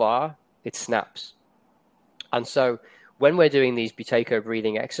too far, it snaps. And so when we're doing these Buteyko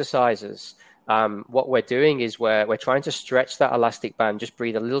breathing exercises, what we're doing is we're trying to stretch that elastic band, just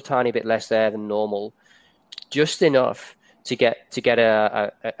breathe a little tiny bit less air than normal, just enough to get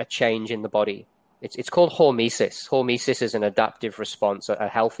a change in the body. It's called hormesis. Hormesis is an adaptive response, a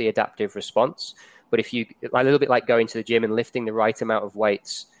healthy adaptive response. But if you, a little bit like going to the gym and lifting the right amount of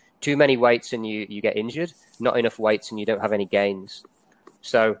weights, too many weights and you get injured, not enough weights and you don't have any gains.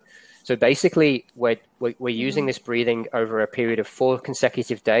 So basically we're using this breathing over a period of 4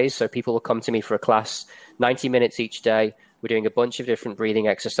 consecutive days. So people will come to me for a class, 90 minutes each day. We're doing a bunch of different breathing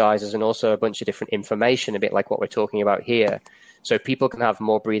exercises and also a bunch of different information, a bit like what we're talking about here. So people can have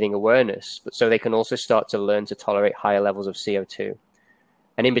more breathing awareness, but so they can also start to learn to tolerate higher levels of CO2.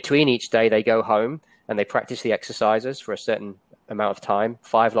 And in between each day, they go home and they practice the exercises for a certain amount of time,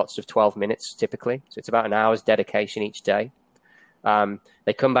 5 lots of 12 minutes typically. So it's about an hour's dedication each day.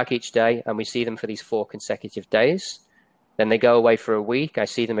 They come back each day and we see them for these 4 consecutive days. Then they go away for a week. I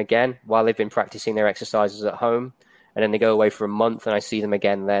see them again while they've been practicing their exercises at home. And then they go away for a month and I see them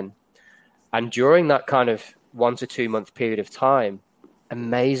again then. And during that kind of 1 to 2 month period of time,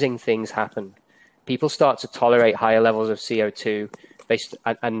 amazing things happen. People start to tolerate higher levels of CO2.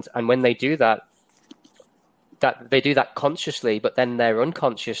 And when they do that they do that consciously, but then their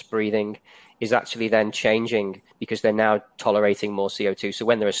unconscious breathing is actually then changing because they're now tolerating more CO2. So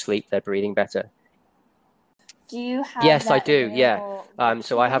when they're asleep, they're breathing better. Do you have? Yes, I do. Yeah.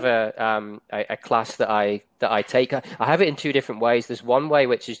 So I have a class that I take. I have it in 2 different ways. There's one way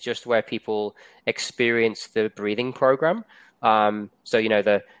which is just where people experience the breathing program. So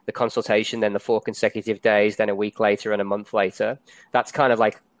the consultation, then the 4 consecutive days, then a week later and a month later. That's kind of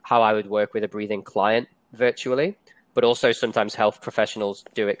like how I would work with a breathing client virtually. But also sometimes health professionals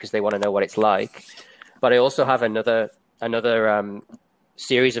do it because they want to know what it's like. But I also have another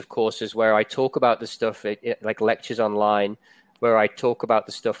series of courses where I talk about the stuff, like lectures online, where I talk about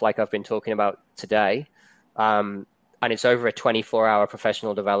the stuff like I've been talking about today. And it's over a 24-hour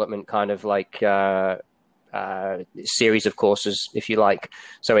professional development kind of like series of courses, if you like.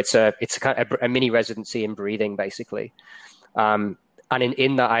 So it's a kind of a mini residency in breathing, basically. And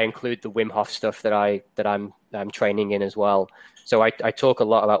in that, I include the Wim Hof stuff that I'm training in as well. So I talk a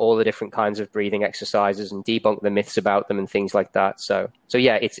lot about all the different kinds of breathing exercises and debunk the myths about them and things like that. So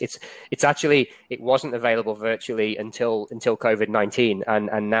yeah, it's actually, it wasn't available virtually until COVID-19,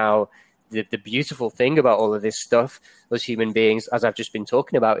 and now the beautiful thing about all of this stuff as human beings, as I've just been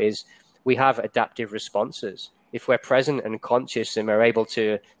talking about, is we have adaptive responses. If we're present and conscious and we're able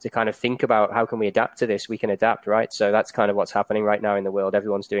to kind of think about how can we adapt to this, we can adapt, right? So that's kind of what's happening right now in the world.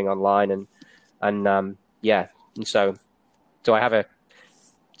 Everyone's doing online and yeah, And so I have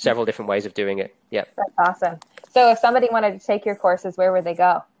several different ways of doing it. Yeah. That's awesome. So if somebody wanted to take your courses, where would they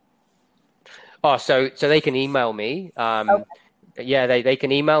go? Oh, so they can email me. Okay. Yeah, they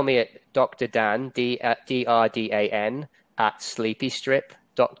can email me at Dr Dan, DRDAN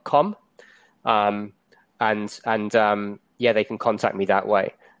 @sleepystrip.com. Yeah, they can contact me that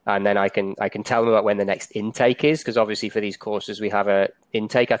way. And then I can tell them about when the next intake is, because obviously for these courses we have a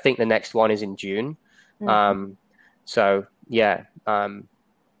intake. I think the next one is in June. Mm-hmm.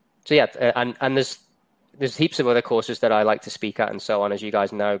 And there's heaps of other courses that I like to speak at and so on, as you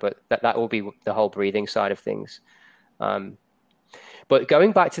guys know, but that will be the whole breathing side of things. But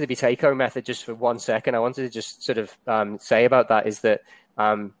going back to the Buteyko method just for 1 second, I wanted to just sort of say about that is that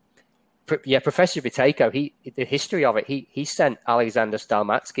Professor Buteyko, the history of it, he sent Alexander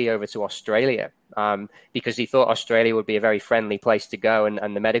Stalmatsky over to Australia because he thought Australia would be a very friendly place to go,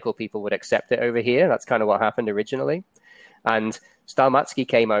 and the medical people would accept it over here. That's kind of what happened originally. And Stalmatsky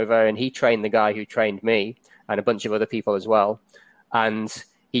came over and he trained the guy who trained me and a bunch of other people as well. And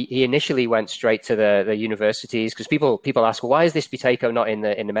he initially went straight to the universities, because people ask, well, why is this Buteyko not in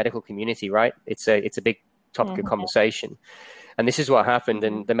the medical community, right? It's a big topic of conversation. And this is what happened.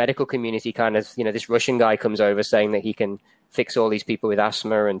 And the medical community kind of, this Russian guy comes over saying that he can fix all these people with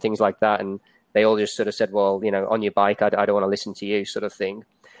asthma and things like that. And they all just sort of said, well, on your bike, I don't want to listen to you, sort of thing.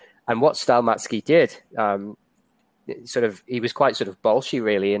 And what Stalmatsky did, he was quite sort of bolshy,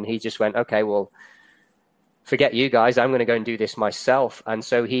 really. And he just went, okay, well, forget you guys, I'm going to go and do this myself. And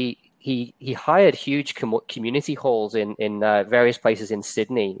so he hired huge community halls in various places in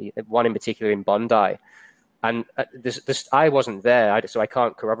Sydney, one in particular in Bondi. And I wasn't there, so I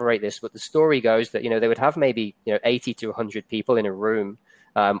can't corroborate this, but the story goes that, they would have maybe 80 to 100 people in a room.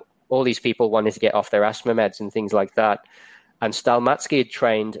 All these people wanted to get off their asthma meds and things like that. And Stalmatsky had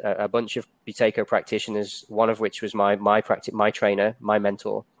trained a bunch of Buteyko practitioners, one of which was my trainer, my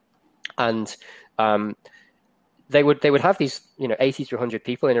mentor. And they would have these 80 to 100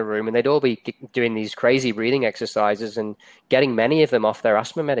 people in a room, and they'd all be doing these crazy breathing exercises and getting many of them off their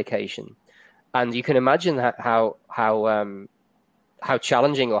asthma medication. And you can imagine how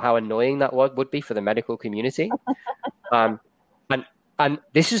challenging or how annoying that would be for the medical community. And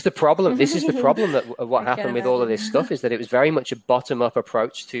this is the problem. This is the problem of what happened with all of this stuff, is that it was very much a bottom-up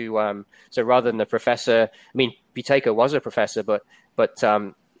approach to. So rather than the professor, Buteyko was a professor, but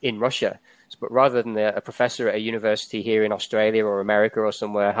in Russia. But rather than a professor at a university here in Australia or America or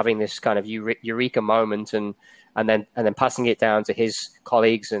somewhere having this kind of eureka moment and then passing it down to his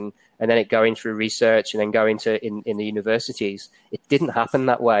colleagues and then it going through research and then going to in the universities, it didn't happen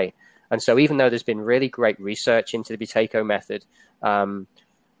that way. And so even though there's been really great research into the Buteyko method,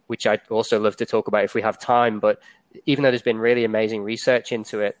 which I'd also love to talk about if we have time, but even though there's been really amazing research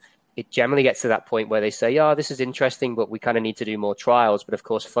into it, it generally gets to that point where they say, this is interesting, but we kind of need to do more trials. But of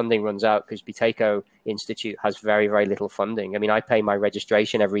course, funding runs out because Buteyko Institute has very, very little funding. I pay my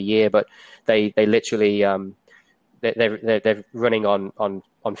registration every year, but they literally, they're running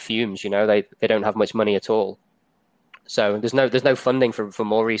on fumes, they don't have much money at all. So there's no funding for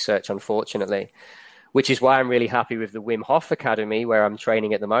more research, unfortunately, which is why I'm really happy with the Wim Hof Academy where I'm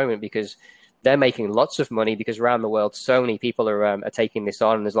training at the moment, because they're making lots of money, because around the world, so many people are taking this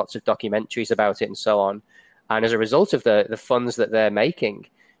on. And there's lots of documentaries about it and so on. And as a result of the funds that they're making,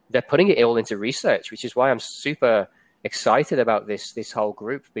 they're putting it all into research, which is why I'm super excited about this whole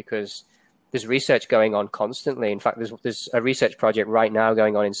group, because there's research going on constantly. In fact, there's a research project right now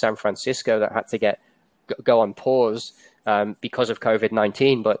going on in San Francisco that had to go on pause because of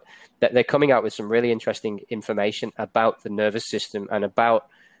COVID-19, but they're coming out with some really interesting information about the nervous system and about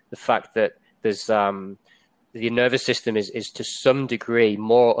the fact that there's the nervous system is to some degree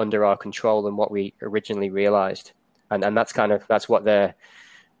more under our control than what we originally realized, and that's what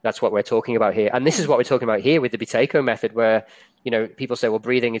we're talking about here. And this is what we're talking about here with the Buteyko method, where people say, well,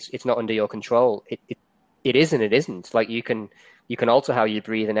 breathing it's not under your control. It is and it isn't. Like you can alter how you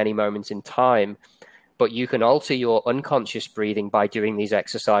breathe in any moment in time, but you can alter your unconscious breathing by doing these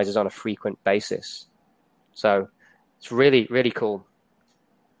exercises on a frequent basis. So it's really, really cool.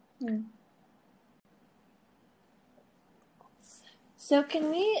 So can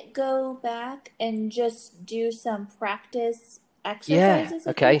we go back and just do some practice exercises?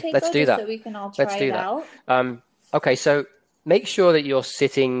 Yeah, okay, let's do that. So we can all try it out. Okay, so make sure that you're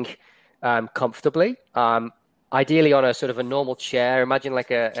sitting comfortably. Ideally on a sort of a normal chair. Imagine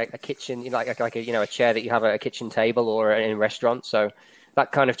like a kitchen, like a chair that you have at a kitchen table or in a restaurant. So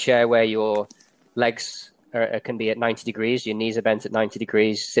that kind of chair where your legs can be at 90 degrees, your knees are bent at 90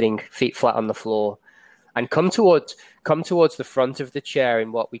 degrees, sitting feet flat on the floor. And come towards the front of the chair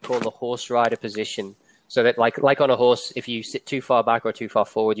in what we call the horse rider position. So that like on a horse, if you sit too far back or too far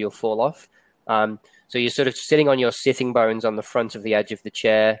forward, you'll fall off. So you're sort of sitting on your sitting bones on the front of the edge of the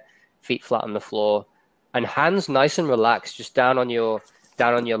chair, feet flat on the floor, and hands nice and relaxed, just down on your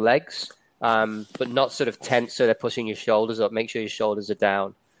legs, but not sort of tense so they're pushing your shoulders up. Make sure your shoulders are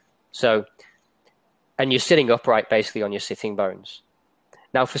down. So, and you're sitting upright basically on your sitting bones.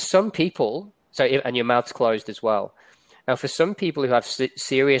 Now, for some people, and your mouth's closed as well. Now, for some people who have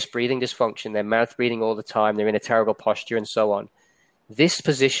serious breathing dysfunction, they're mouth breathing all the time, they're in a terrible posture and so on, this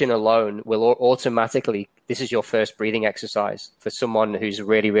position alone will automatically, this is your first breathing exercise for someone who's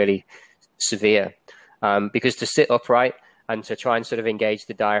really, really severe. Because to sit upright and to try and sort of engage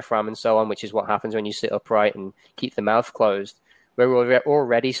the diaphragm and so on, which is what happens when you sit upright and keep the mouth closed, we're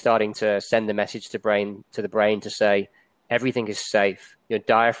already starting to send the message to the brain to say, everything is safe. Your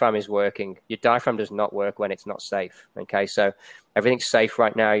diaphragm is working. Your diaphragm does not work when it's not safe. Okay, so everything's safe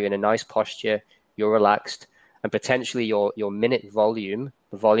right now. You're in a nice posture. You're relaxed. And potentially your minute volume,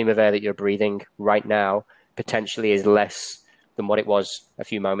 the volume of air that you're breathing right now, potentially is less than what it was a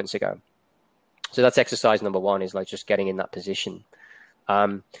few moments ago. So that's exercise number one, is like just getting in that position.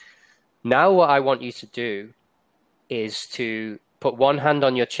 Now what I want you to do is to put one hand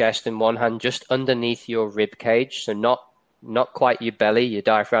on your chest and one hand just underneath your rib cage. So not quite your belly, your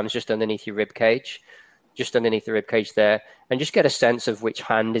diaphragm's just underneath your rib cage, just underneath the rib cage there, and just get a sense of which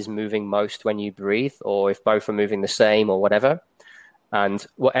hand is moving most when you breathe, or if both are moving the same or whatever. And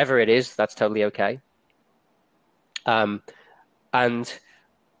whatever it is, that's totally okay. And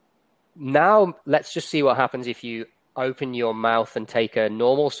now let's just see what happens if you open your mouth and take a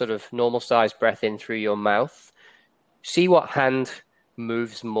normal sized breath in through your mouth. See what hand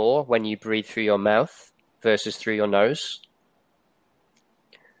moves more when you breathe through your mouth versus through your nose.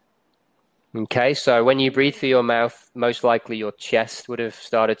 Okay, so when you breathe through your mouth, most likely your chest would have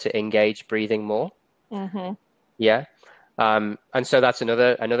started to engage breathing more. Mm-hmm. Yeah. And so that's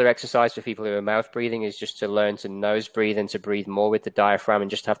another exercise for people who are mouth breathing, is just to learn to nose breathe and to breathe more with the diaphragm and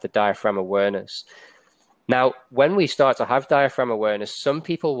just have the diaphragm awareness. Now, when we start to have diaphragm awareness, some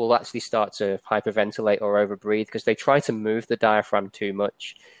people will actually start to hyperventilate or overbreathe because they try to move the diaphragm too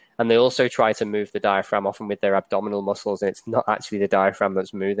much. And they also try to move the diaphragm often with their abdominal muscles, and it's not actually the diaphragm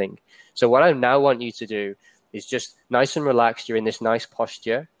that's moving. So what I now want you to do is just nice and relaxed. You're in this nice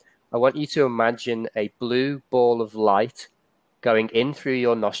posture. I want you to imagine a blue ball of light going in through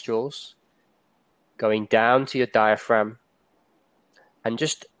your nostrils, going down to your diaphragm, and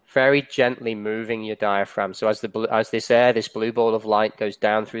just very gently moving your diaphragm. So as this blue ball of light goes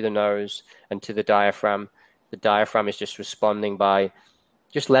down through the nose and to the diaphragm is just responding by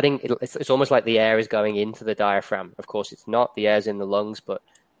just letting it. It's almost like the air is going into the diaphragm. Of course, it's not. The air's in the lungs, but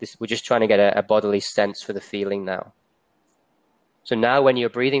we're just trying to get a bodily sense for the feeling now. So now when you're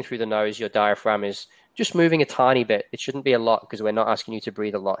breathing through the nose, your diaphragm is just moving a tiny bit. It shouldn't be a lot because we're not asking you to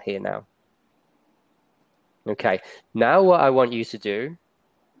breathe a lot here now. Okay, now what I want you to do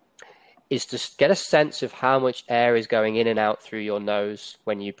is to get a sense of how much air is going in and out through your nose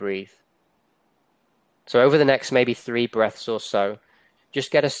when you breathe. So over the next maybe 3 breaths or so, just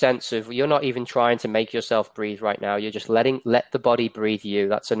get a sense of, you're not even trying to make yourself breathe right now. You're just let the body breathe you.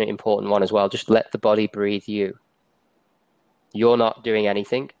 That's an important one as well. Just let the body breathe you. You're not doing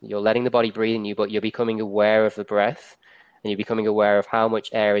anything. You're letting the body breathe in you, but you're becoming aware of the breath, and you're becoming aware of how much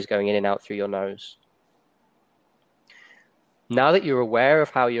air is going in and out through your nose. Now that you're aware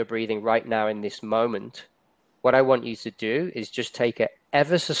of how you're breathing right now in this moment, what I want you to do is just take an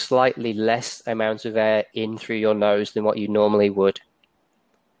ever so slightly less amount of air in through your nose than what you normally would.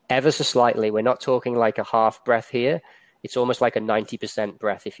 Ever so slightly. We're not talking like a half breath here. It's almost like a 90%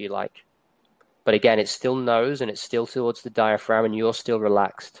 breath, if you like. But again, it's still nose and it's still towards the diaphragm and you're still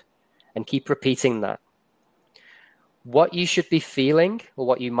relaxed. And keep repeating that. What you should be feeling, or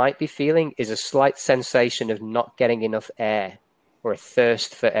what you might be feeling, is a slight sensation of not getting enough air, or a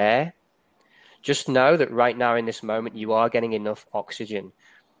thirst for air. Just know that right now in this moment, you are getting enough oxygen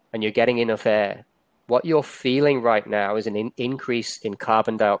and you're getting enough air. What you're feeling right now is an increase in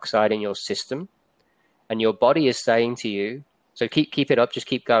carbon dioxide in your system, and your body is saying to you, so keep it up, just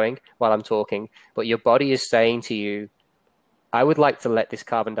keep going while I'm talking, but your body is saying to you, I would like to let this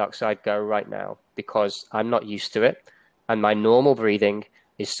carbon dioxide go right now because I'm not used to it, and my normal breathing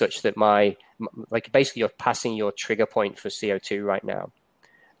is such that basically you're passing your trigger point for CO2 right now.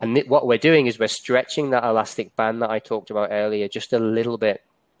 And what we're doing is we're stretching that elastic band that I talked about earlier just a little bit.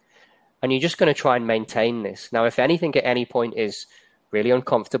 And you're just going to try and maintain this. Now, if anything at any point is really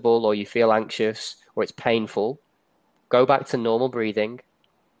uncomfortable, or you feel anxious, or it's painful, go back to normal breathing,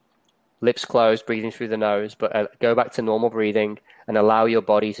 lips closed, breathing through the nose, but go back to normal breathing and allow your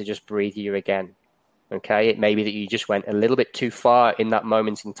body to just breathe you again. Okay, it may be that you just went a little bit too far in that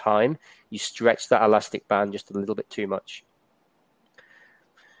moment in time. You stretched that elastic band just a little bit too much.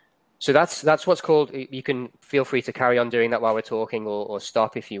 So that's what's called, you can feel free to carry on doing that while we're talking, or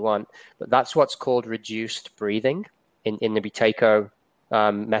stop if you want, but that's what's called reduced breathing in the Buteyko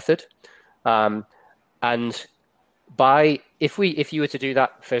method. And if you were to do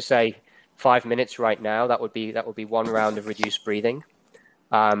that for, say, 5 minutes right now, that would be one round of reduced breathing.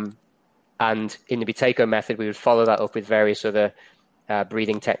 And in the Buteyko method, we would follow that up with various other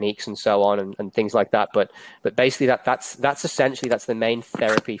breathing techniques and so on, and things like that. But basically, that's essentially, that's the main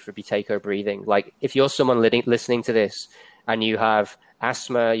therapy for Buteyko breathing. Like, if you're someone listening to this and you have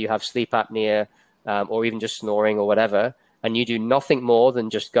asthma, you have sleep apnea, or even just snoring or whatever, and you do nothing more than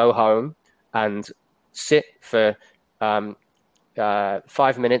just go home and sit for 5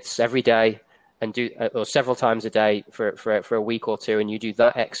 minutes every day, and do or several times a day for a week or two, and you do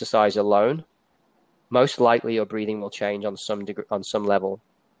that exercise alone, most likely your breathing will change on some degree, on some level.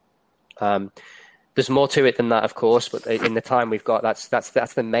 There's more to it than that, of course, but in the time we've got, that's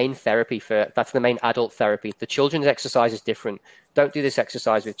the main therapy that's the main adult therapy. The children's exercise is different. Don't do this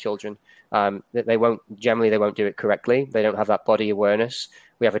exercise with children. They won't do it correctly. They don't have that body awareness.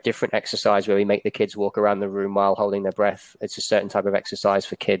 We have a different exercise where we make the kids walk around the room while holding their breath. It's a certain type of exercise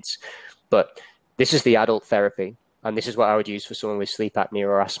for kids, but this is the adult therapy, and this is what I would use for someone with sleep apnea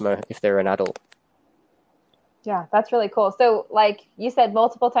or asthma if they're an adult. Yeah, that's really cool. So, like you said,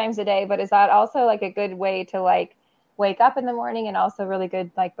 multiple times a day, but is that also like a good way to like wake up in the morning, and also really good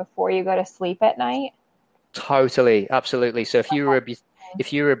like before you go to sleep at night? Totally, absolutely. So if you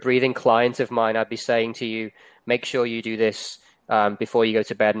were a breathing client of mine, I'd be saying to you, make sure you do this before you go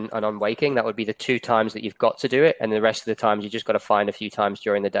to bed and on waking. That would be the 2 times that you've got to do it, and the rest of the times you just got to find a few times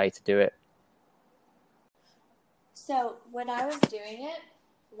during the day to do it. So when I was doing it,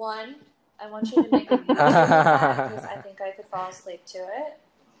 I want you to make a YouTube of that, because I think I could fall asleep to it.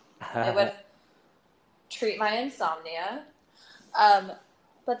 It would treat my insomnia.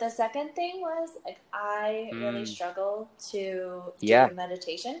 But the second thing was, like, I really struggle to do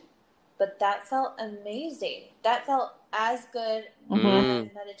meditation, but that felt amazing. That felt as good as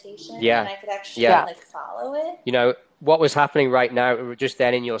meditation, and I could actually like follow it. You know, what was happening right now, just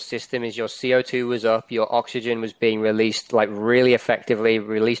then in your system, is your CO2 was up, your oxygen was being released, like really effectively,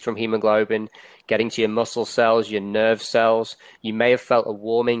 released from hemoglobin, getting to your muscle cells, your nerve cells. You may have felt a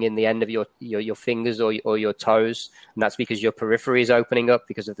warming in the end of your fingers or your toes, and that's because your periphery is opening up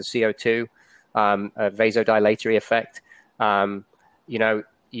because of the CO2, a vasodilatory effect. You know,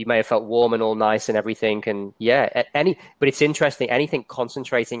 you may have felt warm and all nice and everything. And but it's interesting. Anything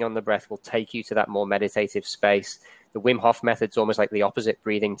concentrating on the breath will take you to that more meditative space. The Wim Hof method's almost like the opposite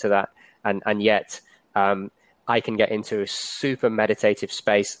breathing to that. And yet I can get into a super meditative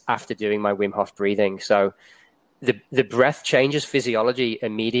space after doing my Wim Hof breathing. So the breath changes physiology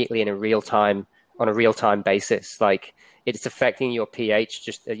immediately on a real time basis. Like, it's affecting your pH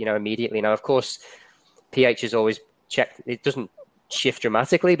just, immediately. Now, of course, pH is always checked. It doesn't shift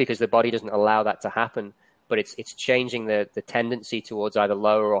dramatically because the body doesn't allow that to happen, but it's changing the tendency towards either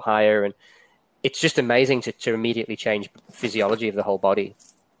lower or higher, and it's just amazing to immediately change physiology of the whole body.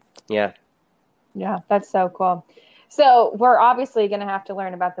 Yeah, that's so cool. So we're obviously going to have to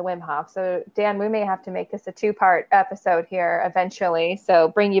learn about the Wim Hof. So Dan, we may have to make this a 2-part episode here eventually, so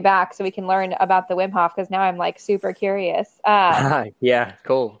bring you back so we can learn about the Wim Hof, because now I'm like super curious. Yeah,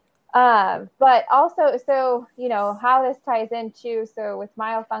 cool. But also, so, how this ties into, so with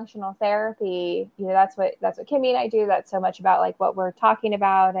myofunctional therapy, that's what Kimmy and I do. That's so much about like what we're talking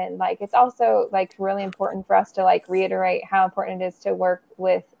about. And like, it's also like really important for us to like reiterate how important it is to work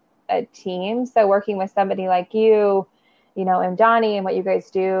with a team. So working with somebody like you, and Donnie, and what you guys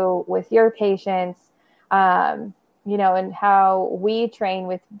do with your patients, and how we train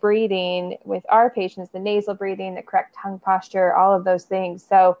with breathing with our patients, the nasal breathing, the correct tongue posture, all of those things.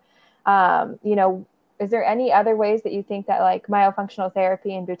 So, is there any other ways that you think that like myofunctional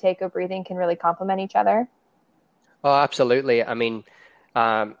therapy and Buteyko breathing can really complement each other? Oh, absolutely. I mean,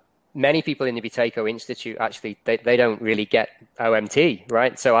 many people in the Buteyko Institute, actually, they don't really get OMT,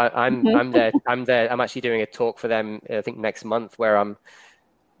 right? So I'm there. I'm actually doing a talk for them, I think next month, where I'm,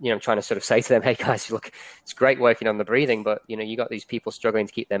 trying to sort of say to them, hey guys, look, it's great working on the breathing, but you got these people struggling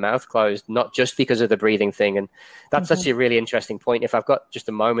to keep their mouth closed, not just because of the breathing thing. And that's actually a really interesting point. If I've got just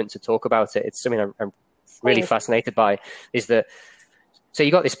a moment to talk about it, it's something I'm really fascinated by, is that, so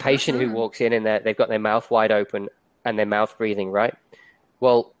you got this patient who walks in and they've got their mouth wide open and their mouth breathing, right?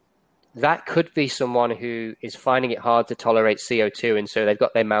 Well, that could be someone who is finding it hard to tolerate CO2, and so they've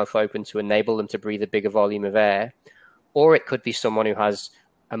got their mouth open to enable them to breathe a bigger volume of air. Or it could be someone who has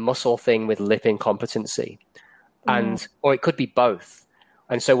a muscle thing with lip incompetency, or it could be both.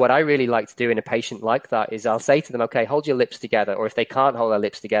 And so what I really like to do in a patient like that is I'll say to them, okay, hold your lips together. Or if they can't hold their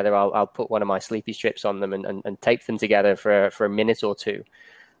lips together, I'll put one of my sleepy strips on them and tape them together for a minute or two,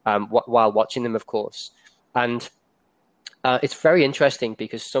 while watching them, of course. And it's very interesting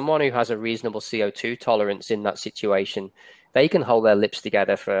because someone who has a reasonable CO2 tolerance in that situation, they can hold their lips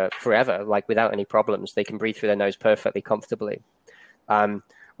together for forever, like without any problems. They can breathe through their nose perfectly comfortably.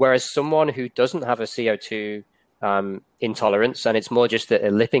 Whereas someone who doesn't have a CO2 intolerance, and it's more just a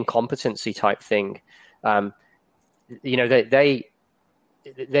lip incompetency type thing, they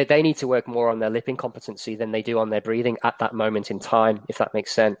need to work more on their lip incompetency than they do on their breathing at that moment in time, if that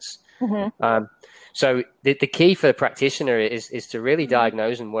makes sense. So the key for the practitioner is to really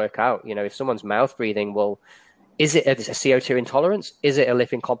diagnose and work out, if someone's mouth breathing, well, is it a CO2 intolerance? Is it a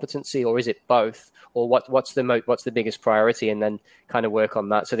lip incompetency, or is it both? Or what's the biggest priority, and then kind of work on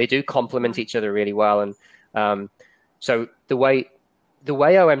that. So they do complement each other really well. And so the way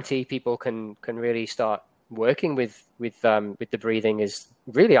OMT people can really start working with the breathing is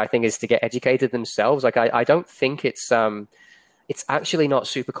really, I think, is to get educated themselves. Like I don't think it's actually not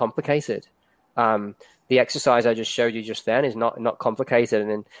super complicated. The exercise I just showed you just then is not complicated.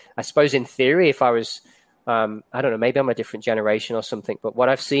 And I suppose in theory, if I was, I don't know, maybe I'm a different generation or something, but what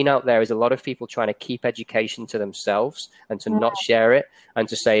I've seen out there is a lot of people trying to keep education to themselves and to not share it, and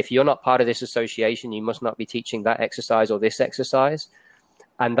to say, if you're not part of this association, you must not be teaching that exercise or this exercise.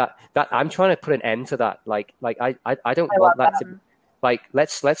 And that I'm trying to put an end to that. Like I don't want that to, like,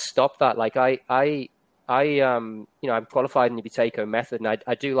 let's stop that. Like I'm qualified in the Buteyko method, and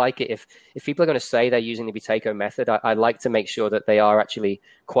I do like it. If people are going to say they're using the Buteyko method, I like to make sure that they are actually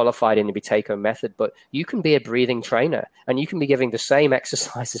qualified in the Buteyko method. But you can be a breathing trainer, and you can be giving the same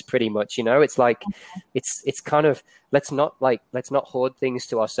exercises pretty much. It's like, it's kind of, let's not hoard things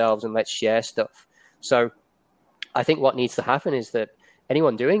to ourselves, and let's share stuff. So I think what needs to happen is that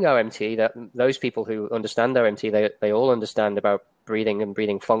anyone doing OMT, that those people who understand OMT, they all understand about breathing and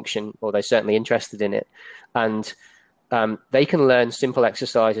breathing function, or they're certainly interested in it. And they can learn simple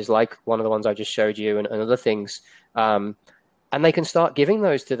exercises like one of the ones I just showed you, and other things. And they can start giving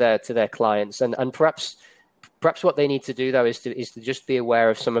those to their clients. And perhaps what they need to do, though, is to just be aware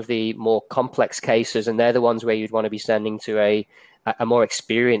of some of the more complex cases. And they're the ones where you'd want to be sending to a more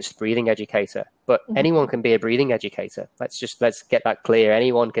experienced breathing educator. But anyone can be a breathing educator. Let's get that clear.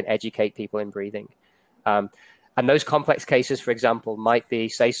 Anyone can educate people in breathing. And those complex cases, for example, might be,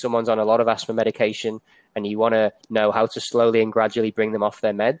 say someone's on a lot of asthma medication and you want to know how to slowly and gradually bring them off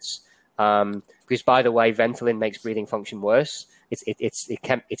their meds. Because, by the way, Ventolin makes breathing function worse.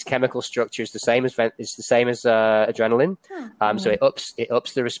 Its chemical structure is the same as adrenaline. So it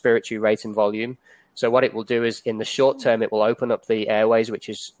ups the respiratory rate and volume. So what it will do is, in the short term, it will open up the airways, which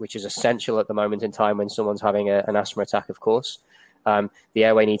is essential at the moment in time when someone's having an asthma attack, of course. The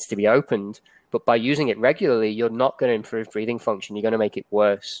airway needs to be opened. But by using it regularly, you're not going to improve breathing function. You're going to make it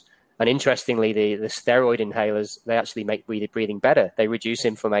worse. And interestingly, the steroid inhalers, they actually make breathing better. They reduce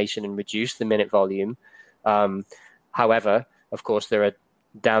inflammation and reduce the minute volume. However, of course, there are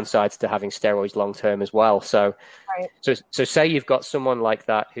downsides to having steroids long term as well. So say you've got someone like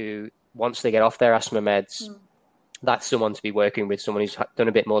that who, once they get off their asthma meds, that's someone to be working with, someone who's done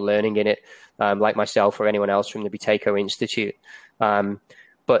a bit more learning in it, like myself or anyone else from the Buteyko Institute.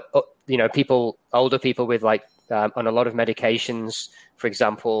 But older people with on a lot of medications, for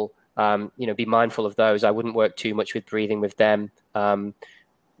example, be mindful of those. I wouldn't work too much with breathing with them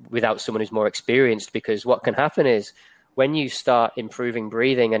without someone who's more experienced, because what can happen is, when you start improving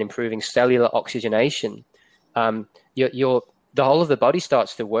breathing and improving cellular oxygenation, the whole of the body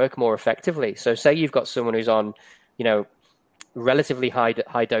starts to work more effectively. So say you've got someone who's on, relatively high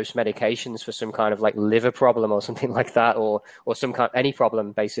dose medications for some kind of like liver problem or something like that, or any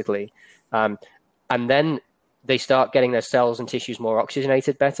problem basically. And then they start getting their cells and tissues more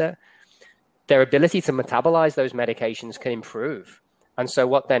oxygenated better. Their ability to metabolize those medications can improve. And so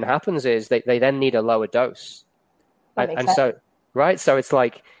what then happens is they then need a lower dose. So it's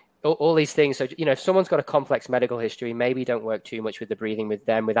like all these things. So, if someone's got a complex medical history, maybe don't work too much with the breathing with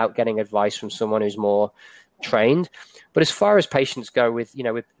them without getting advice from someone who's more trained. But as far as patients go with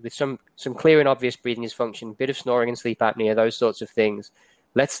some clear and obvious breathing dysfunction, bit of snoring and sleep apnea, those sorts of things,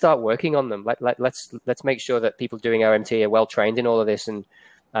 let's start working on them. Let's make sure that people doing OMT are well trained in all of this. There's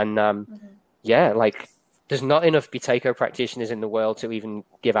not enough Buteyko practitioners in the world to even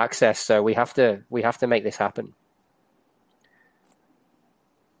give access. So we have to make this happen.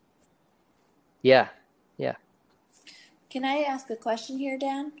 Yeah. Can I ask a question here,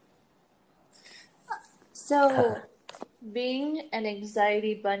 Dan? So Being an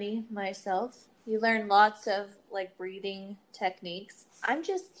anxiety bunny myself, you learn lots of like breathing techniques. I'm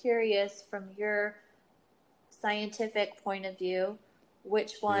just curious from your scientific point of view,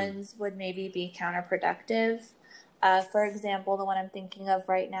 which ones would maybe be counterproductive. For example, the one I'm thinking of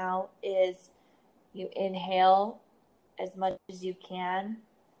right now is you inhale as much as you can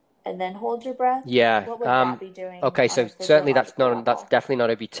and then hold your breath. Yeah. What would that be doing Okay. on So a certainly that's physiological level? definitely not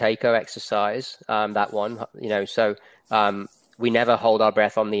a Buteyko exercise. That one, so we never hold our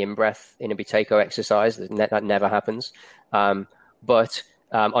breath on the in-breath in a Buteyko exercise. That never happens. But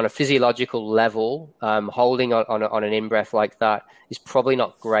on a physiological level, holding on an in-breath like that is probably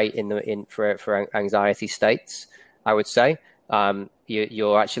not great for anxiety states, I would say.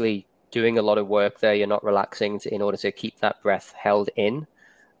 You're actually doing a lot of work there. You're not relaxing in order to keep that breath held in.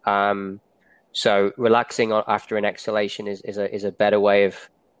 So relaxing after an exhalation is a better way of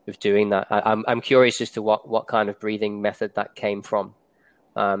doing that. I'm curious as to what kind of breathing method that came from.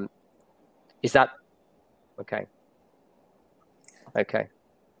 Is that okay? Okay.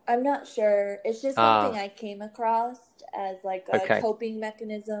 I'm not sure. It's just something I came across as like a Okay. coping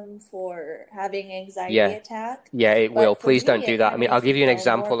mechanism for having anxiety Yeah. attack. Yeah, it will. But for Please don't me, do it that. I kind of mean, I'll makes me give you an feel more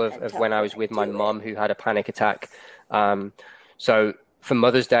example of pent when up I when was I with my do it. mom who had a panic attack. So for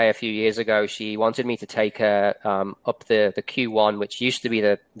Mother's Day a few years ago, she wanted me to take her up the Q1, which used to be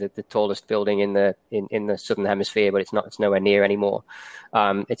the tallest building in the Southern Hemisphere, but it's nowhere near anymore.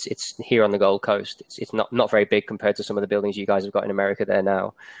 It's here on the Gold Coast. It's not very big compared to some of the buildings you guys have got in America there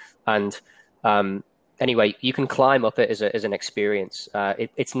now. And anyway, you can climb up it as an experience.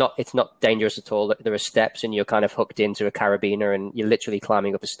 It's not dangerous at all. There are steps, and you're kind of hooked into a carabiner, and you're literally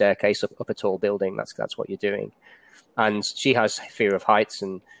climbing up a staircase up a tall building. That's what you're doing. And she has fear of heights,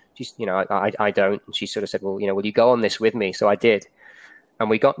 and she's, I don't. And she sort of said, well, will you go on this with me? So I did, and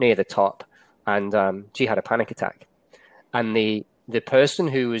we got near the top, and she had a panic attack, and the person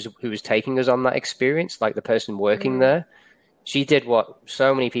who was taking us on that experience, like the person working there, she did what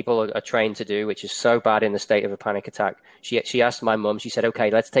so many people are trained to do, which is so bad in the state of a panic attack. She asked my mum, she said, okay,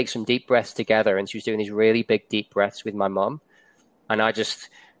 let's take some deep breaths together. And she was doing these really big, deep breaths with my mum. And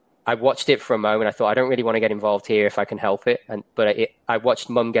I watched it for a moment. I thought, I don't really want to get involved here if I can help it. But I watched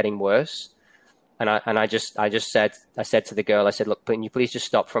mum getting worse. And I said to the girl, I said, look, can you please just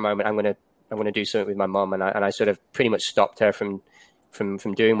stop for a moment? I'm going to do something with my mum. And I sort of pretty much stopped her from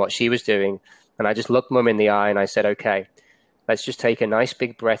doing what she was doing. And I just looked mum in the eye and I said, okay, let's just take a nice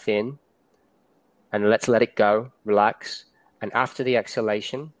big breath in and let's let it go, relax. And after the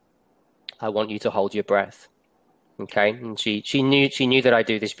exhalation, I want you to hold your breath. Okay. And she knew that I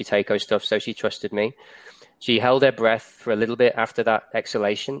do this Buteyko stuff, so she trusted me. She held her breath for a little bit after that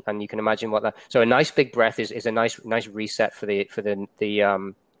exhalation, and you can imagine what that. So a nice big breath is a nice reset for the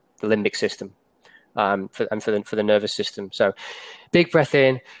limbic system, for the nervous system. So big breath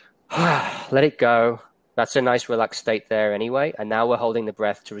in, let it go. That's a nice relaxed state there anyway. And now we're holding the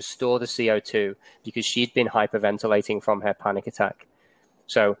breath to restore the CO2 because she'd been hyperventilating from her panic attack.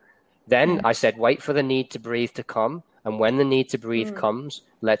 So then I said, wait for the need to breathe to come. And when the need to breathe comes,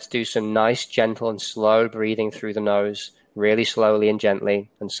 let's do some nice, gentle and slow breathing through the nose, really slowly and gently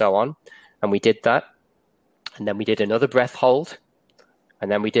and so on. And we did that. And then we did another breath hold. And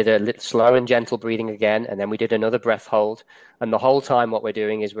then we did a little slow and gentle breathing again. And then we did another breath hold. And the whole time what we're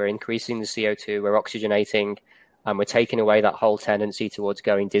doing is we're increasing the CO2, we're oxygenating, and we're taking away that whole tendency towards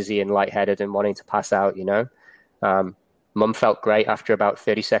going dizzy and lightheaded and wanting to pass out, Mum felt great after about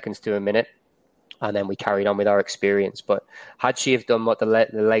 30 seconds to a minute. And then we carried on with our experience. But had she have done what the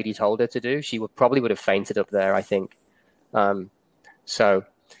lady told her to do, she probably would have fainted up there, I think.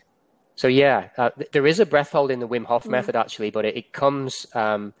 So yeah, there is a breath hold in the Wim Hof method actually, but it comes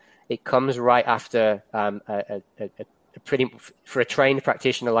right after for a trained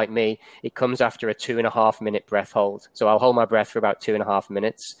practitioner like me, it comes after a 2.5 minute breath hold. So I'll hold my breath for about 2.5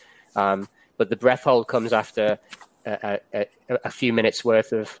 minutes, but the breath hold comes after a few minutes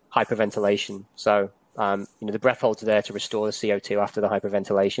worth of hyperventilation. So the breath hold's there to restore the CO2 after the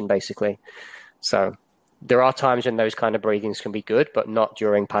hyperventilation, basically. So there are times when those kind of breathings can be good, but not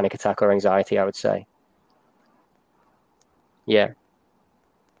during panic attack or anxiety, I would say. Yeah.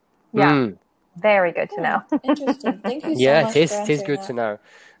 Very good to know. Interesting. Thank you so much for answering it is good that. to know.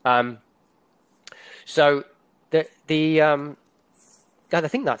 So I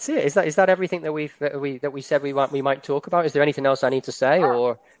think that's it. Is that everything that we said we might talk about? Is there anything else I need to say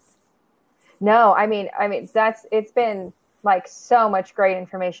or? No, I mean it's been like so much great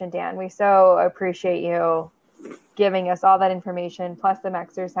information, Dan. We so appreciate you giving us all that information plus some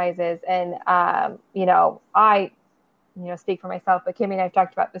exercises. And I speak for myself, but Kimmy and I've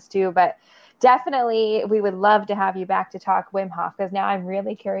talked about this too. But definitely, we would love to have you back to talk Wim Hof, because now I'm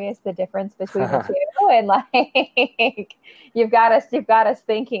really curious the difference between the two, and like you've got us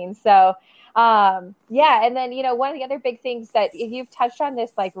thinking. So yeah, and then one of the other big things that you've touched on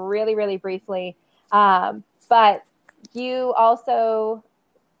this like really, really briefly, but you also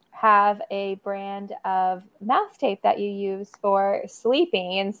have a brand of mouth tape that you use for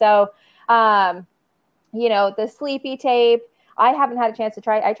sleeping, and so the sleepy tape, I haven't had a chance to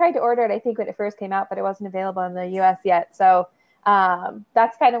try it. I tried to order it, I think, when it first came out, but it wasn't available in the US yet. So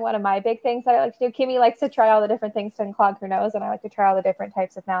that's kind of one of my big things that I like to do. Kimmy likes to try all the different things to unclog her nose, and I like to try all the different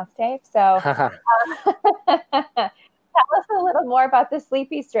types of mouth tape. So tell us a little more about the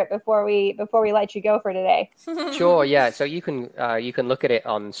sleepy strip before we let you go for today. Sure, yeah. So you can look at it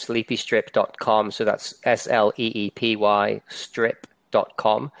on sleepystrip.com. So that's SLEEPY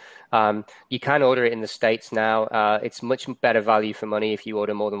strip.com. You can order it in the States now. It's much better value for money if you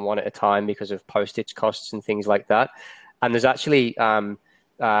order more than one at a time because of postage costs and things like that. And there's actually, for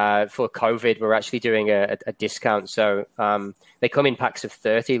COVID, we're actually doing a discount. So they come in packs of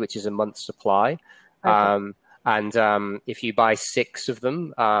 30, which is a month's supply. Okay. And if you buy 6 of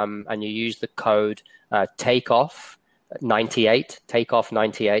them and you use the code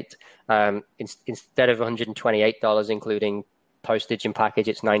TAKEOFF98, instead of $128, including postage and package,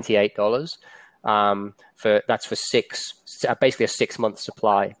 it's $98. That's for 6, basically a 6-month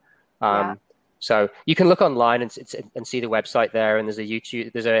supply. So you can look online and see the website there. And there's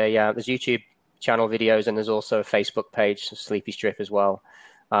YouTube channel videos, and there's also a Facebook page, Sleepy Strip, as well.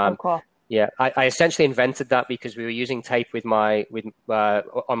 Cool. Yeah, I essentially invented that because we were using tape on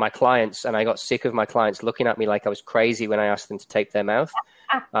my clients, and I got sick of my clients looking at me like I was crazy when I asked them to tape their mouth.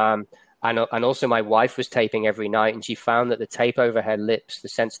 And also my wife was taping every night, and she found that the tape over her lips, the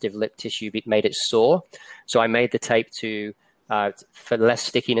sensitive lip tissue, made it sore. So I made the tape for less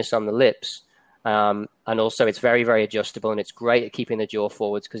stickiness on the lips. And also it's very, very adjustable, and it's great at keeping the jaw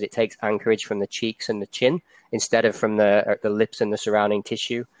forwards because it takes anchorage from the cheeks and the chin instead of from the lips and the surrounding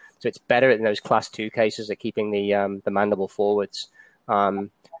tissue. So it's better in those class 2 cases at keeping the mandible forwards. So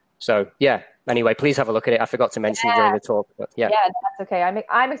yeah. Anyway, please have a look at it. I forgot to mention it during the talk. But yeah, that's okay.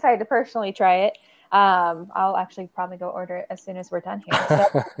 I'm excited to personally try it. I'll actually probably go order it as soon as we're done here.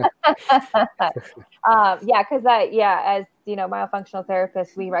 So. Because as myofunctional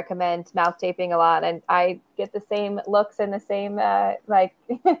therapists, we recommend mouth taping a lot, and I get the same looks and the same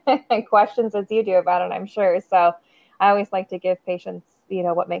questions as you do about it, I'm sure. So I always like to give patients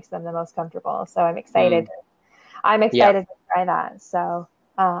what makes them the most comfortable. So I'm excited. To try that. So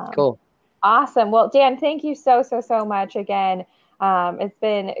cool. Awesome. Well, Dan, thank you so much again. It's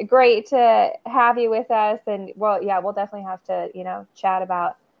been great to have you with us, and we'll definitely have to chat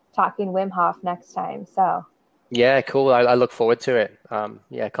about talking Wim Hof next time. So yeah, cool. I look forward to it.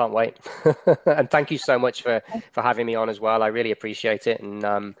 Can't wait. And thank you so much for having me on as well. I really appreciate it,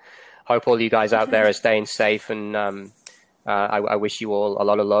 and hope all you guys out there are staying safe, and I wish you all a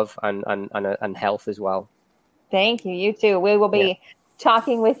lot of love and health as well. Thank you. You too. We will be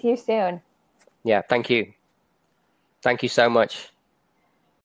talking with you soon. Yeah, thank you. Thank you so much.